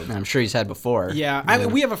part of. I'm sure he's had before. Yeah, I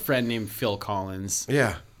mean, we have a friend named Phil Collins.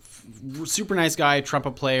 Yeah. Super nice guy,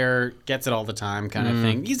 trumpet player, gets it all the time kind of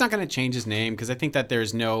thing. He's not going to change his name because I think that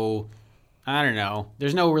there's no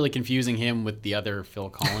really confusing him with the other Phil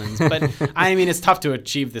Collins. But I mean, it's tough to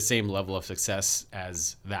achieve the same level of success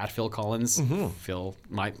as that Phil Collins.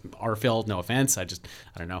 Our Phil, no offense. I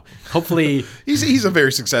don't know. Hopefully, he's a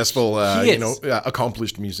very successful,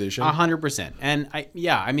 accomplished musician. 100%. And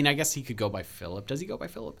I guess he could go by Philip. Does he go by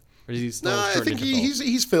Philip? Or is he still? No, I think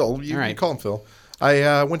he's Phil. You can call him Phil.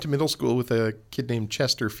 I went to middle school with a kid named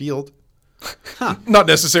Chester Field. Huh. Not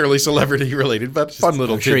necessarily celebrity related, but fun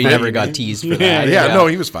little kid. I'm sure he never got teased for that. Yeah, no,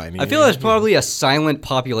 he was fine. I feel there's probably a silent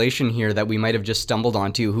population here that we might have just stumbled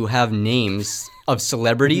onto who have names of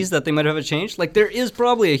celebrities that they might have changed. Like, there is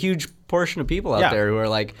probably a huge portion of people out there who are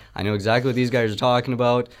like, I know exactly what these guys are talking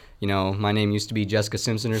about. My name used to be Jessica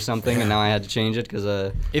Simpson or something, and now I had to change it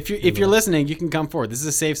because if you're listening, you can come forward. This is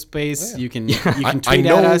a safe space. You can tweet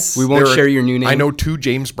at us. We won't share your new name. I know 2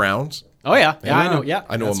 James Browns. Oh yeah, I know. Yeah,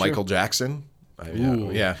 I know a Michael Jackson.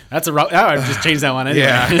 That's a route. I just changed that one.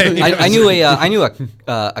 Anyway. Yeah, I knew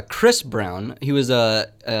a Chris Brown. He was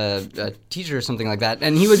a teacher or something like that,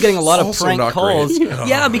 and he was getting a lot of also prank calls.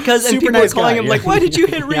 Yeah, because Super people nice were calling guy, him like, "Why did you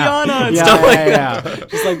hit Rihanna?" and yeah, stuff like that. that.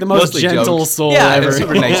 Just like the most Mostly gentle jokes. soul ever. ever.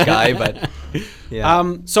 Super nice guy, but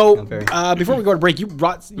yeah. So before we go to break, you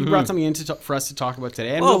brought something in for us to talk about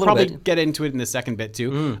today, and we'll probably get into it in the second bit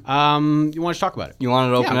too. You want to talk about it? You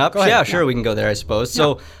want to open up? Go ahead. Yeah, sure. We can go there, I suppose.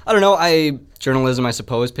 So I don't know. Journalism, I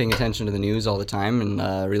suppose, paying attention to the news all the time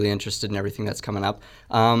and really interested in everything that's coming up.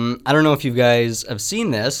 I don't know if you guys have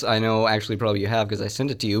seen this. I know actually probably you have because I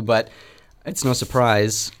sent it to you, but it's no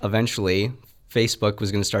surprise. Eventually, Facebook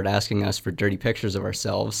was going to start asking us for dirty pictures of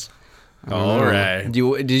ourselves. All right. Did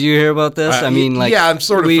you hear about this? I mean, I'm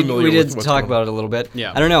sort of familiar we did with what's talk going about it a little bit.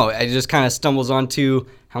 Yeah. I don't know. It just kind of stumbles onto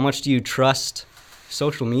how much do you trust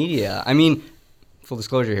social media? I mean, full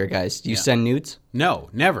disclosure here, guys. Do you send nudes?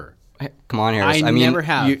 No, never. Come on, Harris. I never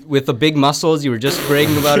have. With the big muscles you were just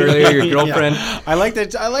bragging about earlier, your girlfriend. I like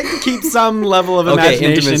to keep some level of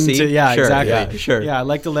imagination. Intimacy. Sure, exactly. Yeah, sure. Yeah, I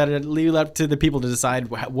like to leave it up to the people to decide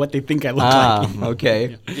what they think I look like.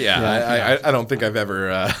 Okay. I don't think I've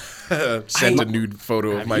ever sent a nude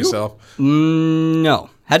photo of myself. No.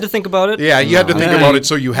 Had to think about it. Yeah, you had to think about it,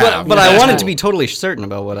 so you have. But I wanted to be totally certain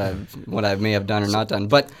about what I may have done or not done.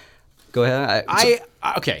 But go ahead.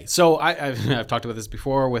 Okay, so I've talked about this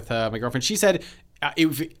before with my girlfriend. She said,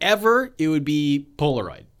 if ever, it would be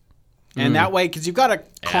Polaroid. And that way, because you've got a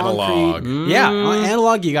concrete...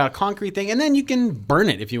 analog, you got a concrete thing, and then you can burn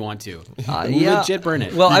it if you want to. Legit burn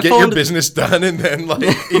it. Well, you get your business done and then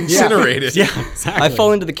incinerate it. Yeah, exactly. I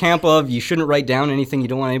fall into the camp of you shouldn't write down anything you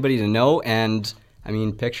don't want anybody to know, and... I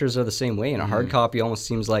mean, pictures are the same way. And a hard copy almost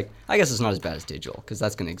seems like, I guess it's not as bad as digital because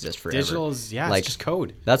that's going to exist forever. Digital is, it's just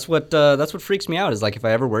code. That's what freaks me out is like if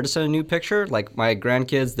I ever were to send a new picture, like my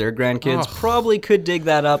grandkids, their grandkids probably could dig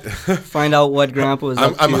that up, find out what grandpa was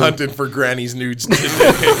up to. I'm hunting for Granny's nudes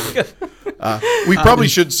today. We probably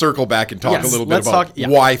should circle back and talk a little bit about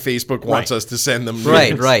why Facebook wants us to send them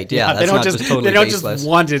nudes. Right. Yeah, they don't just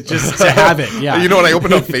want it just to have it. Yeah. You know what? I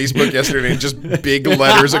opened up Facebook yesterday and just big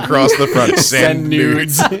letters across the front, send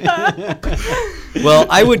nudes. Well,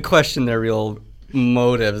 I would question their real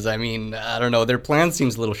motives. I mean, I don't know. Their plan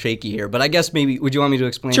seems a little shaky here, but I guess maybe, would you want me to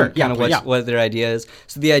explain what their idea is?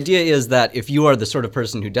 So the idea is that if you are the sort of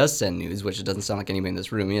person who does send nudes, which it doesn't sound like anybody in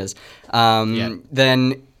this room is,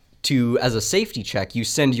 then as a safety check, you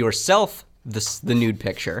send yourself the nude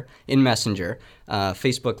picture in Messenger.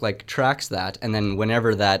 Facebook tracks that, and then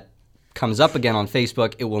whenever that comes up again on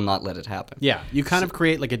Facebook, it will not let it happen. Yeah, you kind of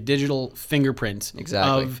create like a digital fingerprint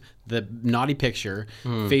of the naughty picture.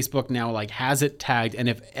 Facebook now has it tagged, and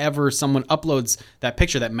if ever someone uploads that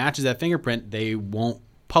picture that matches that fingerprint, they won't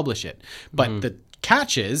publish it. But the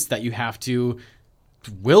catch is that you have to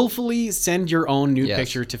willfully send your own nude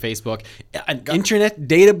picture to Facebook, an internet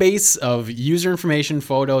database of user information,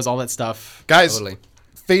 photos, all that stuff. Guys,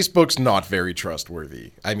 Facebook's not very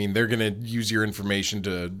trustworthy. I mean, they're going to use your information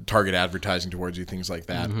to target advertising towards you, things like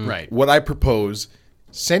that. Right. What I propose,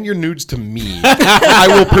 send your nudes to me. I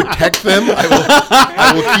will protect them.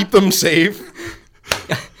 I will keep them safe.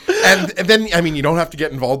 And then, I mean, you don't have to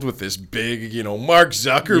get involved with this big, Mark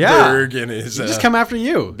Zuckerberg and his... just come after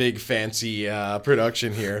you. Big fancy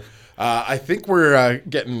production here. I think we're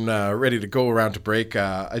getting ready to go around to break.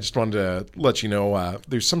 I just wanted to let you know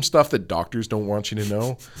there's some stuff that doctors don't want you to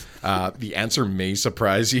know. The answer may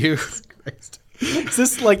surprise you. Is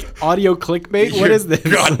this like audio clickbait? What is this?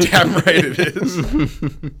 Goddamn right it is.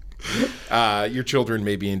 Your children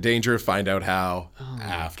may be in danger. Find out how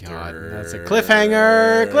after. God, that's a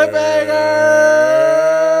cliffhanger.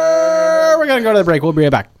 We're going to go to the break. We'll be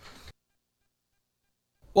right back.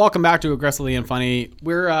 Welcome back to Aggressively Unfunny.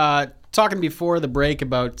 We're talking before the break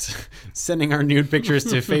about sending our nude pictures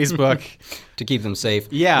to Facebook. To keep them safe.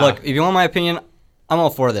 Yeah. Look, if you want my opinion, I'm all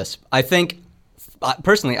for this. I think,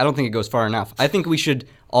 personally, I don't think it goes far enough. I think we should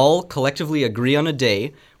all collectively agree on a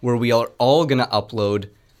day where we are all going to upload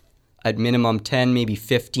at minimum 10, maybe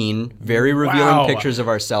 15 very revealing pictures of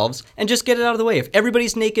ourselves and just get it out of the way. If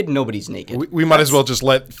everybody's naked, nobody's naked. We might as well just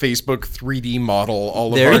let Facebook 3D model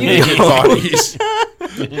all of our naked bodies.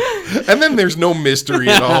 And then there's no mystery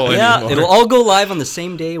at all anymore. It'll all go live on the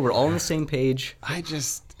same day. We're all on the same page.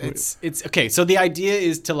 It's okay. So the idea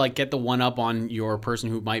is to like get the one up on your person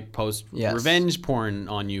who might post revenge porn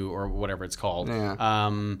on you or whatever it's called.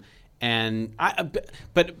 Yeah.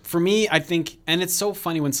 But for me, I think, and it's so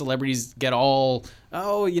funny when celebrities get all,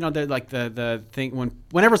 they're like the thing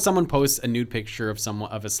whenever someone posts a nude picture of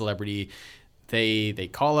a celebrity, they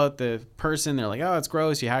call out the person. They're like, oh, it's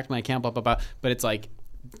gross. You hacked my account, blah, blah, blah. But it's like,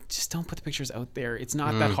 just don't put the pictures out there. It's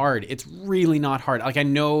not that hard. It's really not hard. Like, I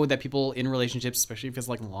know that people in relationships, especially if it's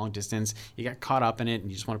like long distance, you get caught up in it and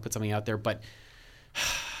you just want to put something out there. But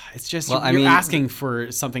it's just, you're asking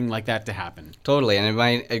for something like that to happen. Totally. And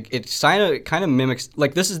it kind of mimics,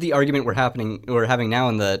 like, this is the argument we're having now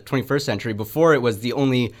in the 21st century. Before, it was the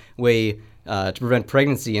only way to prevent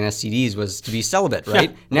pregnancy and STDs was to be celibate,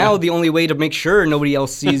 right? Now the only way to make sure nobody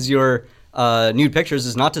else sees your nude pictures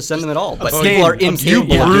is not to send them at all. But people are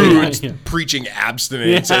incapable of doing that. Preaching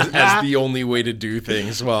abstinence as the only way to do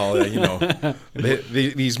things. Well,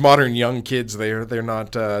 these modern young kids, they're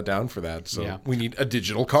not down for that. So we need a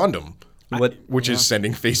digital condom. Which is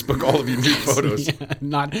sending Facebook all of your nude photos.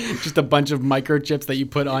 Not just a bunch of microchips that you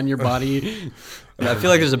put on your body. I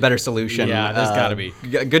feel like there's a better solution. Yeah, there's got to be.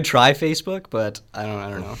 Good try, Facebook, but I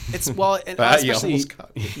don't know. It's especially.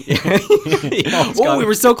 We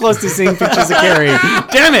were so close to seeing pictures of Carrie.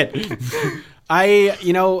 Damn it!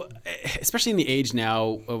 Especially in the age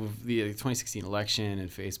now of the 2016 election and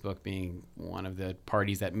Facebook being one of the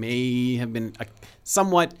parties that may have been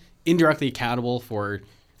somewhat indirectly accountable for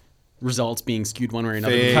results being skewed one way or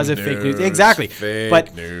another because of fake news. Exactly.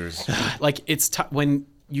 Fake news. Like, it's when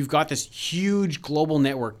you've got this huge global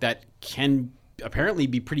network that can apparently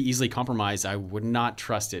be pretty easily compromised. I would not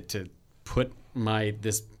trust it to put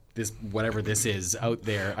this whatever this is out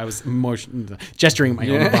there. I was gesturing my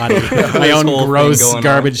own body, my own gross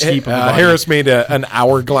garbage heap. Harris made an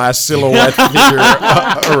hourglass silhouette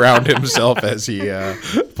figure around himself as he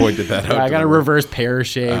pointed that out. I got to reverse pear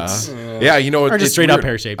shapes. Or just straight up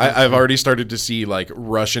pear shapes. I've already started to see like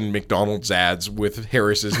Russian McDonald's ads with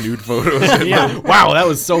Harris's nude photos. Wow, that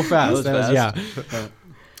was so fast. That was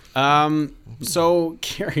fast. So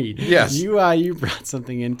Carrie, yes, you brought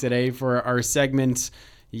something in today for our segment,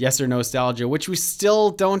 Yes or No Nostalgia, which we still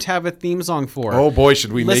don't have a theme song for. Oh boy,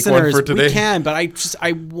 should we make one for today? We can, but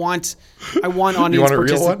I want audience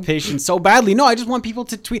participation so badly. No, I just want people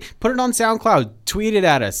to tweet, put it on SoundCloud, tweet it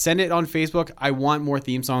at us, send it on Facebook. I want more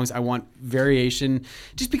theme songs. I want variation,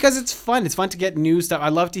 just because it's fun. It's fun to get new stuff. I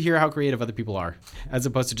love to hear how creative other people are, as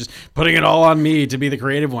opposed to just putting it all on me to be the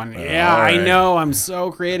creative one. Yeah, right. I know I'm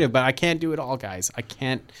so creative, but I can't do it all, guys. I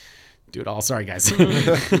can't do it all. Sorry, guys.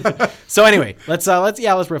 So anyway, let's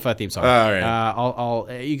riff a theme song. All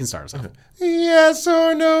right. You can start us off. Yes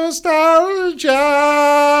or Nostalgia.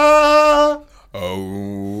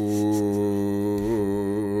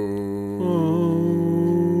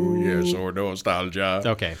 Yes or Nostalgia.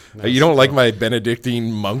 Okay. You don't like my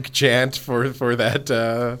Benedictine monk chant for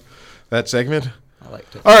that segment? I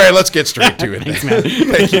liked it. All right, let's get straight to it. Thanks, man.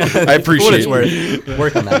 Thank you. I appreciate it.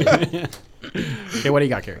 Work on that. Okay, what do you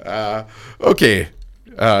got, Carrie? Okay.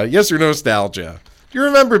 Yes or Nostalgia. Do you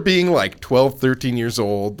remember being like 12, 13 years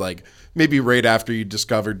old, like maybe right after you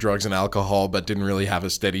discovered drugs and alcohol, but didn't really have a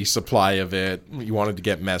steady supply of it? You wanted to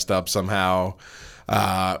get messed up somehow.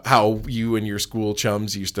 How you and your school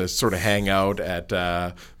chums used to sort of hang out at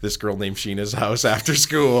this girl named Sheena's house after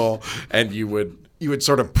school, and you would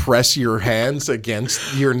sort of press your hands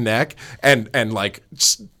against your neck and like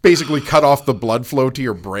basically cut off the blood flow to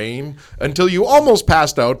your brain until you almost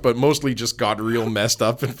passed out, but mostly just got real messed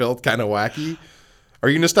up and felt kind of wacky. Are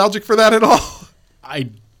you nostalgic for that at all? I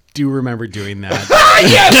do remember doing that.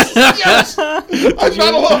 Yes! I'm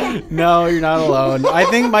not alone. No, you're not alone. I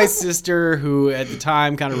think my sister, who at the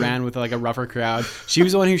time kind of ran with like a rougher crowd, she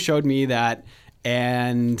was the one who showed me that.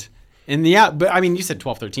 And yeah, but I mean, you said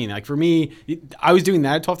 12, 13. Like for me, I was doing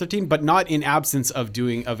that at 12, 13, but not in absence of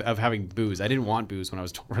having booze. I didn't want booze when I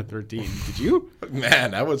was 12 or 13. Did you?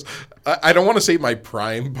 Man, I don't want to say my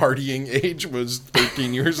prime partying age was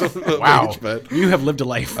 13 years of Wow. age, but You have lived a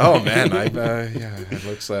life. oh man,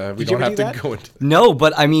 we don't have to go into. No,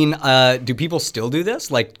 but I mean, do people still do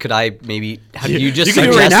this? Like, could I maybe? You just you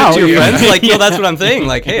can do it suggest right now. it to your Yeah. friends? Like, no, that's what I'm saying.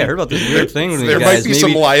 Like, hey, I heard about this weird thing. With There you might guys. be some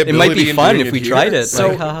Maybe liability It might be in fun doing if it we here. tried it. So,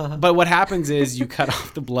 Like, but what happens is you cut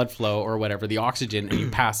off the blood flow or whatever, the oxygen, and you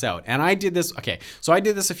pass out. And I did this. Okay, so I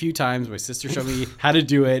did this a few times. My sister showed me how to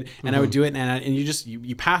do it, and I would do it, and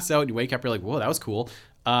you pass out, you wake up, you're like, whoa, that was cool.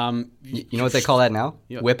 you know what they call that now?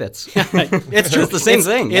 Whippets. It's true. It's the same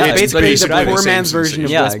thing. It's Yeah, basically it's the basically poor the same man's version of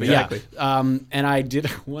sensation. Whisper. Yeah, exactly. And I did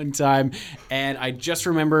it one time, and I just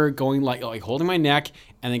remember going like holding my neck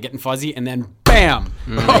and then getting fuzzy, and then bam,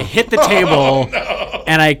 I hit the table,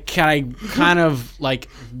 and I kind of like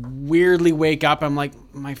weirdly wake up. I'm like,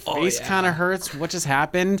 my face kind of hurts. What just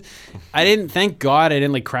happened? Thank God I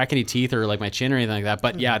didn't like crack any teeth or like my chin or anything like that.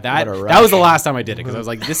 But yeah, that was the last time I did it, because I was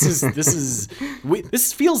like,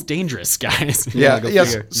 this feels dangerous, guys. Yeah,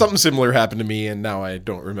 yes, something similar happened to me, and now I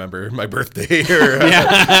don't remember my birthday or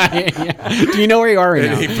Yeah. Do you know where you are right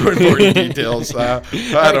any now? important details.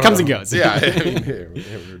 It comes and goes. Yeah, I mean,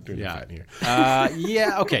 we're doing fine here.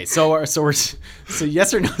 Yeah. Okay. So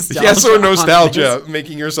yes or no nostalgia? Yes or on nostalgia, this?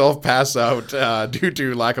 making yourself pass out due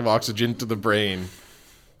to lack of oxygen to the brain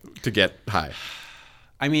to get high.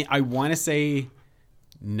 I mean, I want to say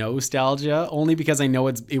nostalgia only because I know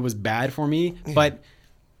it was bad for me, but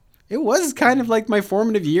it was kind of like my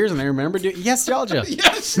formative years, and I remember doing nostalgia.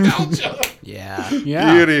 Yes, nostalgia. Yeah.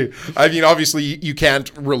 Yeah. Beauty. I mean, obviously, you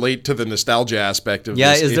can't relate to the nostalgia aspect of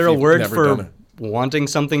Yeah, this. is if there a you've word never done for it. wanting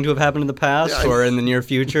something to have happened in the past or in the near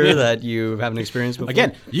future that you haven't experienced before?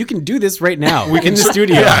 Again, you can do this right now. We in the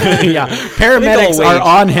studio. Yeah. Paramedics I'll are wait.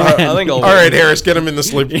 on hand. I think I'll All right, Harris, get him in the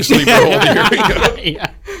sleeper hold. Here we go.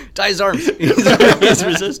 Yeah. tie his arms. He's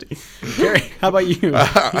resisting. Gary, how about you?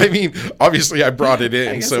 I mean, obviously, I brought it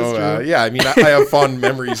in. guess So, that's true. yeah, I mean, I have fond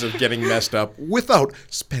memories of getting messed up without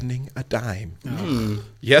spending a dime.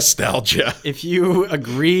 Yes, nostalgia. If you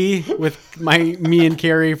agree with me and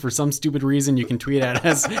Carrie for some stupid reason, you can tweet at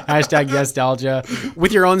us #YesNostalgia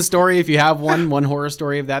with your own story. If you have one horror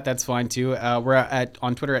story of that's fine too. We're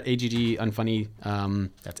on Twitter at AGG Unfunny.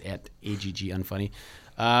 That's at AGG Unfunny.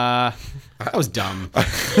 That was dumb.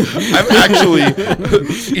 I'm actually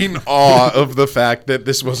in awe of the fact that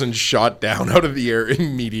this wasn't shot down out of the air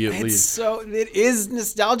immediately. It is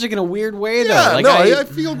nostalgic in a weird way though. Yeah, Like, no, I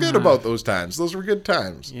feel good about those times. Those were good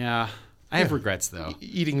times. yeah. I have regrets though.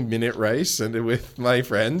 Eating minute rice and with my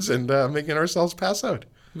friends and making ourselves pass out.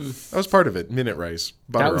 That was part of it. Minute rice,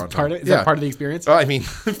 butter That was on top. part of. Is that part of the experience? I mean,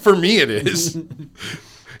 for me, it is.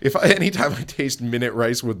 Anytime I taste minute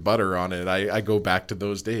rice with butter on it, I go back to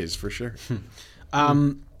those days for sure.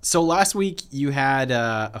 So last week you had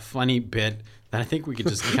a funny bit that I think we could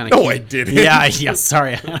just kind of. No, I didn't. Yeah.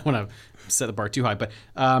 Sorry, I don't want to set the bar too high, but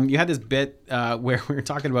you had this bit where we were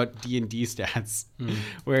talking about D&D stats,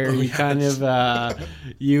 where you kind of are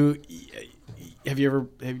you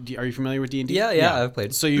familiar with D&D? Yeah, I've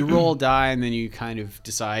played. So you roll a die and then you kind of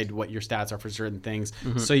decide what your stats are for certain things.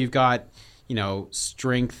 So you've got,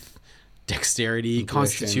 strength, dexterity,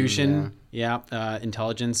 constitution,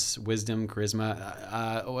 intelligence, wisdom,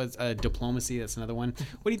 charisma, diplomacy. That's another one.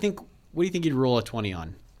 What do you think you'd roll a 20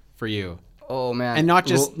 on for you? Oh man, And not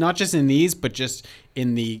just in these, but just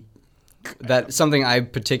in the. that something I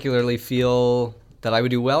particularly feel that I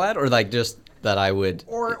would do well at, or like just that I would.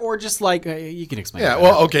 Or just like you can explain. Yeah, that.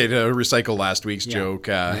 well, okay, to recycle last week's joke,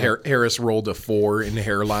 Harris rolled a 4 in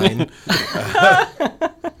hairline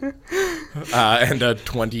and a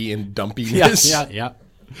 20 in dumpiness. Yeah.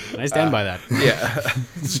 And I stand by that. Yeah.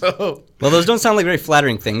 So, Well, those don't sound like very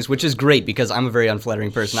flattering things, which is great because I'm a very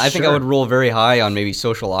unflattering person. I think I Sure. would roll very high on maybe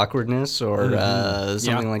social awkwardness or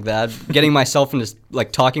something like that. Getting myself into,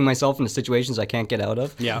 like, talking myself into situations I can't get out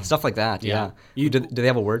of. Yeah. Stuff like that, yeah. Do they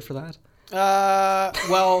have a word for that?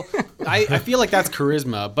 Well, I feel like that's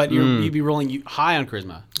charisma, but you'd be rolling high on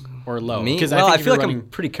charisma or low. Me? Because Well, I if feel you're like running, I'm a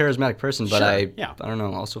pretty charismatic person, but Sure, I don't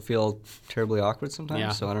know, also feel terribly awkward sometimes, Yeah.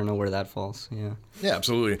 so I don't know where that falls, yeah. yeah,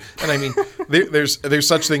 absolutely. And I mean, there's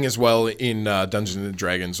such thing as well in Dungeons and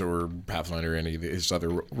Dragons or Pathfinder or any of these other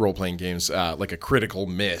role-playing games, like a critical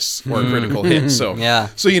miss or a critical hit. So, Yeah.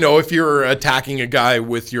 So, if you're attacking a guy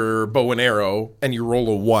with your bow and arrow and you roll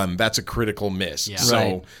a 1, that's a critical miss. Yeah. So,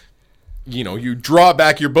 Right. you draw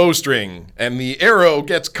back your bowstring and the arrow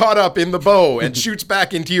gets caught up in the bow and shoots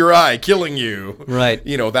back into your eye, killing you. Right.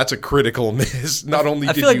 That's a critical miss. Not only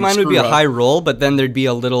I did feel like you mine would be screw a up- high roll, but then there'd be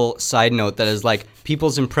a little side note that is like,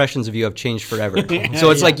 people's impressions of you have changed forever.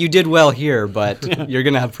 So it's like, you did well here, but you're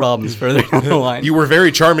going to have problems further down the line. You were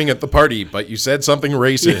very charming at the party, but you said something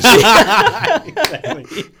racist.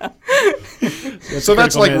 So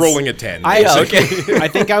that's like miss. rolling a 10. I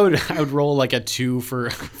think I would roll like a 2 for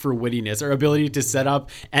wittiness or ability to set up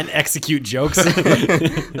and execute jokes.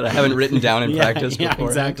 that I haven't written down in practice yeah, before.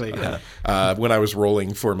 exactly. When I was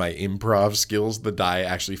rolling for my improv skills, the die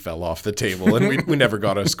actually fell off the table, and we never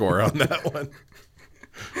got a score on that one.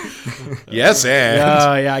 Yes, and.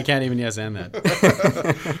 Yeah, I can't even yes and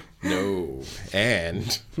that. No,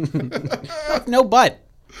 and. No but.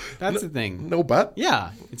 That's the thing. No but?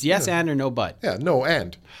 Yeah, it's yes and or no but. Yeah, no,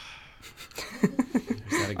 and.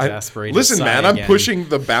 That exasperating Listen, sigh man, I'm again. pushing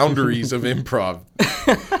the boundaries of improv.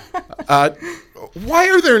 Why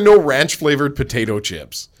are there no ranch-flavored potato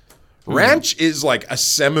chips? Ranch is like a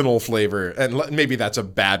seminal flavor, and maybe that's a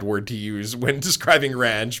bad word to use when describing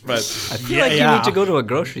ranch, but I feel like you need to go to a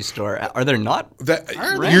grocery store. Are there not?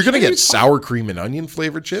 you're going to get sour cream and onion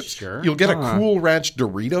flavored chips. Sure. You'll get a Cool Ranch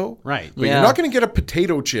Dorito. Right. But Yeah. you're not going to get a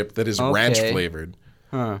potato chip that is ranch Okay. flavored.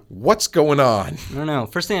 What's going on? I don't know.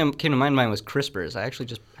 First thing that came to my mind was Crispers. I actually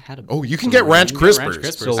just had a. Oh, you can get Ranch You can get Crispers. Ranch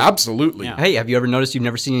Crispers. So- Absolutely. Yeah. Hey, have you ever noticed you've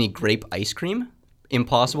never seen any grape ice cream?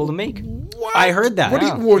 Impossible to make. I heard that. What do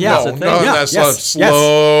Yeah. you? Well, Yeah, no, it's a no, thing. Yeah, that's yes, not yes.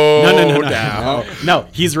 slow No. down. No,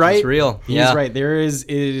 he's right. It's real. He's Yeah. right. It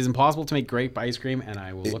is impossible to make grape ice cream, and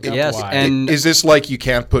I will look up Yes, why. and Is this like you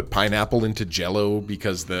can't put pineapple into Jello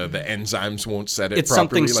because the enzymes won't set it it's properly?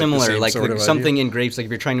 something the similar, same like sort of something idea? in grapes. Like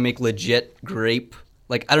if you're trying to make legit grape,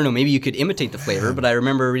 like I don't know, maybe you could imitate the flavor. But I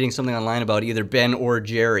remember reading something online about either Ben or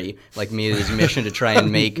Jerry, like made it his mission to try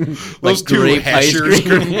and make Those like two grape ice hashers cream.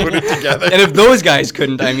 couldn't put it together. And if those guys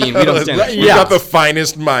couldn't, I mean, we don't stand. We've got the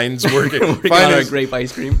finest minds working. Working on our finest. grape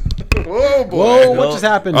ice cream. Whoa, boy. Whoa, what just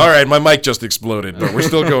happened? All right, my mic just exploded, but we're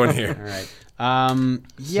still going here. All right.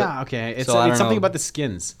 Yeah. Okay. It's so I don't something know. about the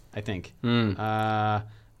skins. I think.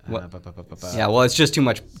 Yeah, well, it's just too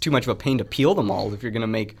much of a pain to peel them all. If you're gonna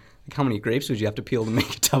make, like, how many grapes would you have to peel to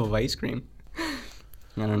make a tub of ice cream?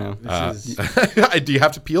 I don't know. Do you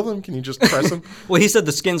have to peel them? Can you just press them? Well, he said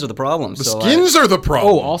the skins are the problem. The skins are the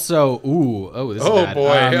problem. Oh, also, this is Oh, bad.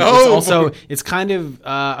 boy. It's Oh, also, boy. it's kind of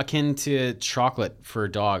akin to chocolate for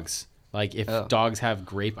dogs. Like if dogs have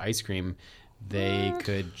grape ice cream, they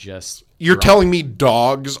could just. You're drop- telling me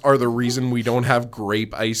dogs are the reason we don't have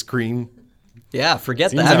grape ice cream? Yeah,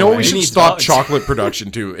 forget Seems that. You know, way. we should need stop dogs. chocolate production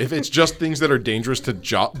too. If it's just things that are dangerous to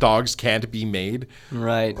dogs can't be made.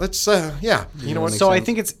 Right. Let's, yeah. You know what? So I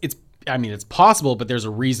think it's. I mean, it's possible, but there's a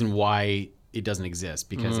reason why it doesn't exist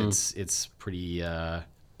because it's pretty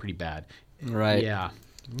bad. Right. Yeah.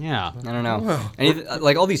 I don't know.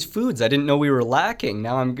 Like all these foods, I didn't know we were lacking.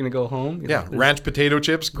 Now I'm gonna go home. Yeah, ranch potato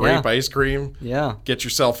chips, grape Yeah. ice cream. Yeah. Get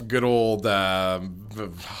yourself a good old.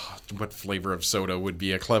 What flavor of soda would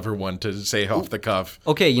be a clever one to say off the cuff?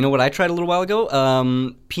 Okay, you know what I tried a little while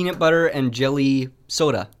ago? Peanut butter and jelly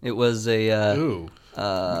soda. It was a. Ooh.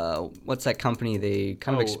 What's that company? They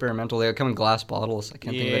kind of experimental. They come in glass bottles. I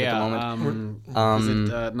can't think of it at the moment. Is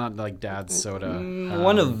it not like Dad's soda?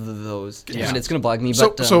 One of those. yeah. And it's gonna bug me.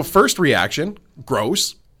 So, But so first reaction,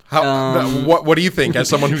 gross. How? What do you think, as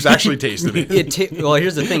someone who's actually tasted it? well,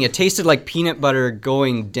 here's the thing. It tasted like peanut butter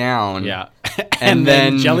going down. Yeah. And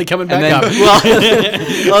then jelly coming and back then- up.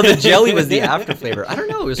 Well, the jelly was the after flavor. I don't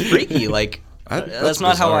know. It was freaky. Like That's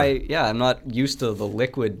not how bizarre. I. Yeah, I'm not used to the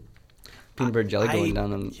liquid peanut butter jelly going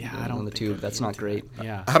down on, I don't on the think tube. I'd That's be not into great. that.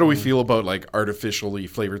 Yeah. How do we feel about like artificially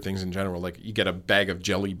flavored things in general? Like you get a bag of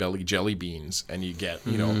Jelly Belly jelly beans, and you get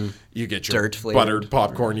you get your Dirt flavored. buttered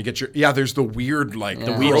popcorn. You get your there's the weird like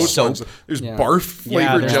the Yeah. gross Soap. ones. There's Yeah. barf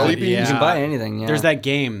flavored there's jelly that- beans. You can buy anything. Yeah. There's that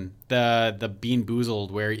game, the Bean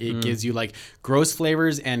Boozled, where it gives you like gross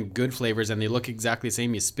flavors and good flavors, and they look exactly the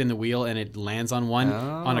same. You spin the wheel, and it lands on one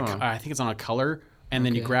I think it's on a color, and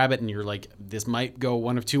then you grab it, and you're like, this might go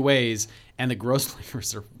one of two ways. And the gross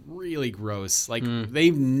flavors are really gross. Like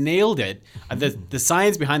they've nailed it. The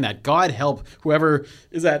science behind that. God help whoever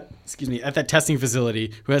is at that testing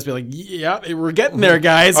facility who has to be like, yeah, we're getting there,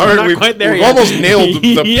 guys. All We're right, not we've- quite there we've yet. almost nailed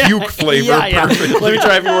the Yeah, puke flavor Yeah. perfectly. Let me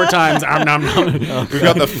try a few more times. Nom, nom. We've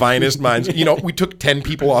got the finest minds. You know, we took 10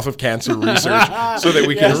 people off of cancer research so that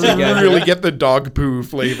we can really get the dog poo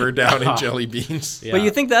flavor down in jelly beans. Yeah. But you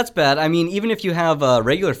think that's bad? I mean, even if you have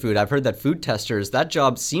regular food, I've heard that food testers, that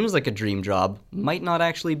job seems like a dream job, might not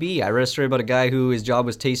actually be. I read a story about a guy who his job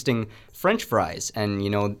was tasting French fries, and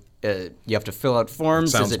you have to fill out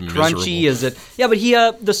forms. Sounds Is it crunchy? miserable. Is it? Yeah,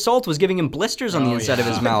 but the salt was giving him blisters on the inside of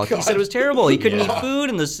his mouth. He said it was terrible. He couldn't eat food,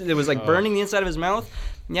 and it was like burning the inside of his mouth.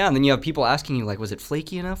 Yeah, and then you have people asking you like, was it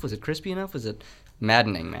flaky enough? Was it crispy enough? Was it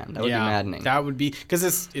maddening, man? That would be maddening. That would be because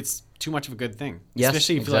it's too much of a good thing. Yes,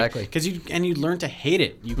 especially if exactly. Because you learn to hate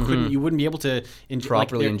it. You couldn't. You wouldn't be able to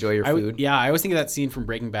Properly enjoy your food. I always think of that scene from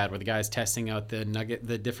Breaking Bad where the guy's testing out the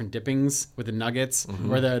different dippings with the nuggets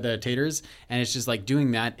or the taters, and it's just like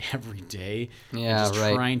doing that every day. Yeah, and just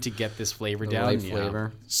right. Trying to get this flavor The down. right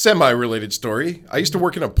flavor. Semi-related story. I used to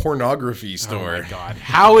work in a pornography store. Oh my God,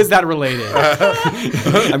 how is that related?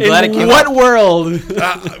 I'm glad it came what up. world?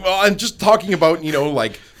 Well, I'm just talking about,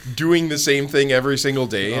 like doing the same thing every single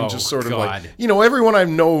day and just sort of God. like, everyone I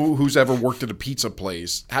know who's ever worked at a pizza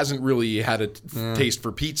place hasn't really had a taste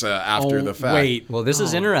for pizza after the fact. Wait. Well, this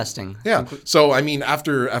is interesting. Yeah. So, I mean,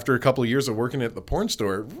 after a couple of years of working at the porn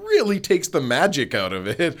store, it really takes the magic out of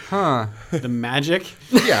it. Huh. The magic?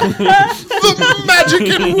 Yeah. The magic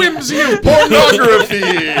and whimsy of pornography.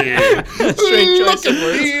 Strange Look choice of at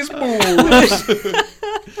words. these boobs.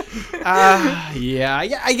 Yeah,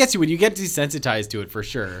 I guess you would. You get desensitized to it for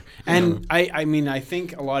sure. And I mean, I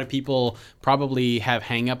think a lot of people probably have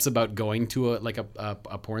hang-ups about going to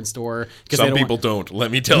a porn store. Some people don't,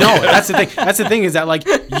 let me tell No, you. that's the thing. That's the thing is that like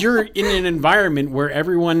you're in an environment where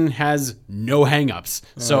everyone has no hang-ups.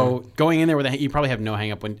 So going in there you probably have no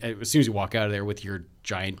hang-up as soon as you walk out of there with your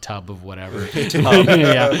giant tub of whatever. That's not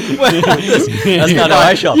how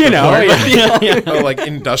I shop. Like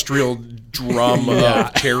industrial drum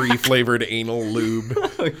of cherry-flavored anal lube.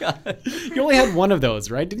 You only had one of those,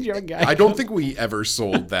 right? Didn't you have a guy? I don't think we ever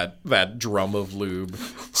sold that drum of lube.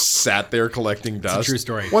 Sat there collecting dust. a true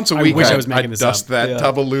story. Once a I week, wish I I'd was making this dust up. that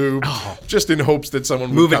tub of lube, just in hopes that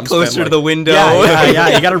someone would Move come it closer spend, to the window.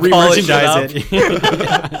 Yeah, you got to Polish re-merchandise it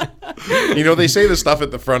it. They say the stuff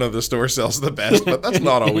at the front of the store sells the best, but that's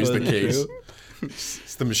not always the case.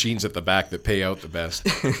 It's the machines at the back that pay out the best.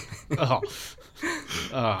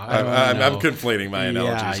 I'm conflating my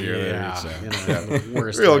analogies here.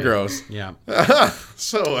 Worst Real way. gross. Yeah.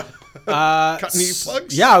 So, got any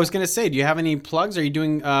plugs? Yeah, I was gonna say, do you have any plugs? Are you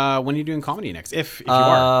doing? When are you doing comedy next? If you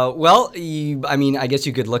are. Well, I guess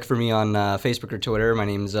you could look for me on Facebook or Twitter. My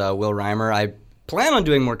name's Will Reimer. I plan on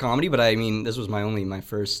doing more comedy, but this was my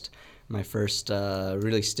first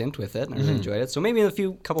really stint with it, and I really enjoyed it. So maybe in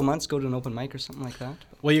a couple months, go to an open mic or something like that.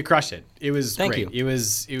 Well, you crushed it. It was Thank great. you. It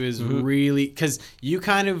was really because you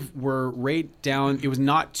kind of were right down. It was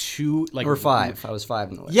not too like. Or 5. I was 5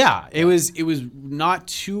 in the list. Yeah, it was not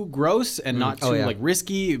too gross and not too yeah. like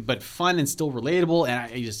risky, but fun and still relatable,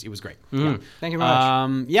 and it was great. Yeah. Thank you very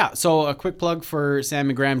much. Yeah, so a quick plug for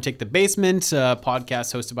Sam and Graham Take the Basement,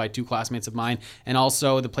 podcast hosted by 2 classmates of mine, and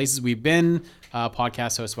also The Places We've Been,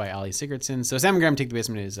 podcast hosted by Ali Sigurdsson. So Sam and Graham Take the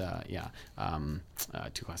Basement is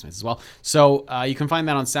 2 classmates as well. So you can find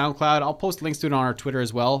that on SoundCloud. I'll post links to it on our Twitter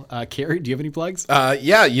as well. Carrie, do you have any plugs?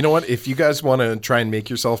 Yeah, you know what? If you guys want to try and make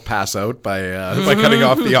yourself pass out by cutting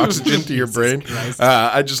off the oxygen to your brain,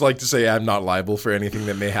 I'd just like to say I'm not liable for anything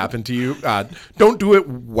that may happen to you. Don't do it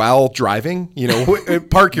while driving.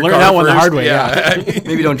 Park your Learn car that one the first. hard way, yeah.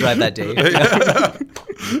 Maybe don't drive that day.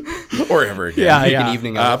 Or ever again. Yeah, Take an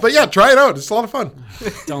evening off. But yeah, try it out. It's a lot of fun.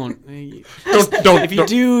 Don't. Don't. If you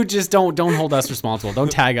do, just don't hold us responsible.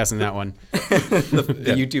 Don't tag us in that one.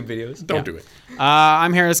 The YouTube videos. Don't do it.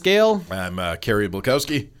 I'm Harris Gale. I'm Carrie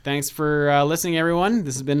Bulkowski. Thanks for listening, everyone.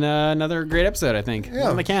 This has been another great episode, I think. Yeah.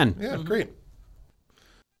 On the can. Yeah, great.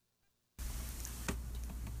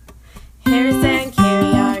 Harris and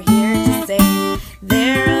Carrie are here to say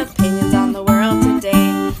their opinions on the world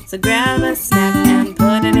today. So grab a snack and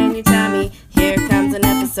put it in your tummy. Here comes an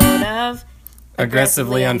episode of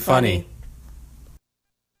Aggressively Unfunny.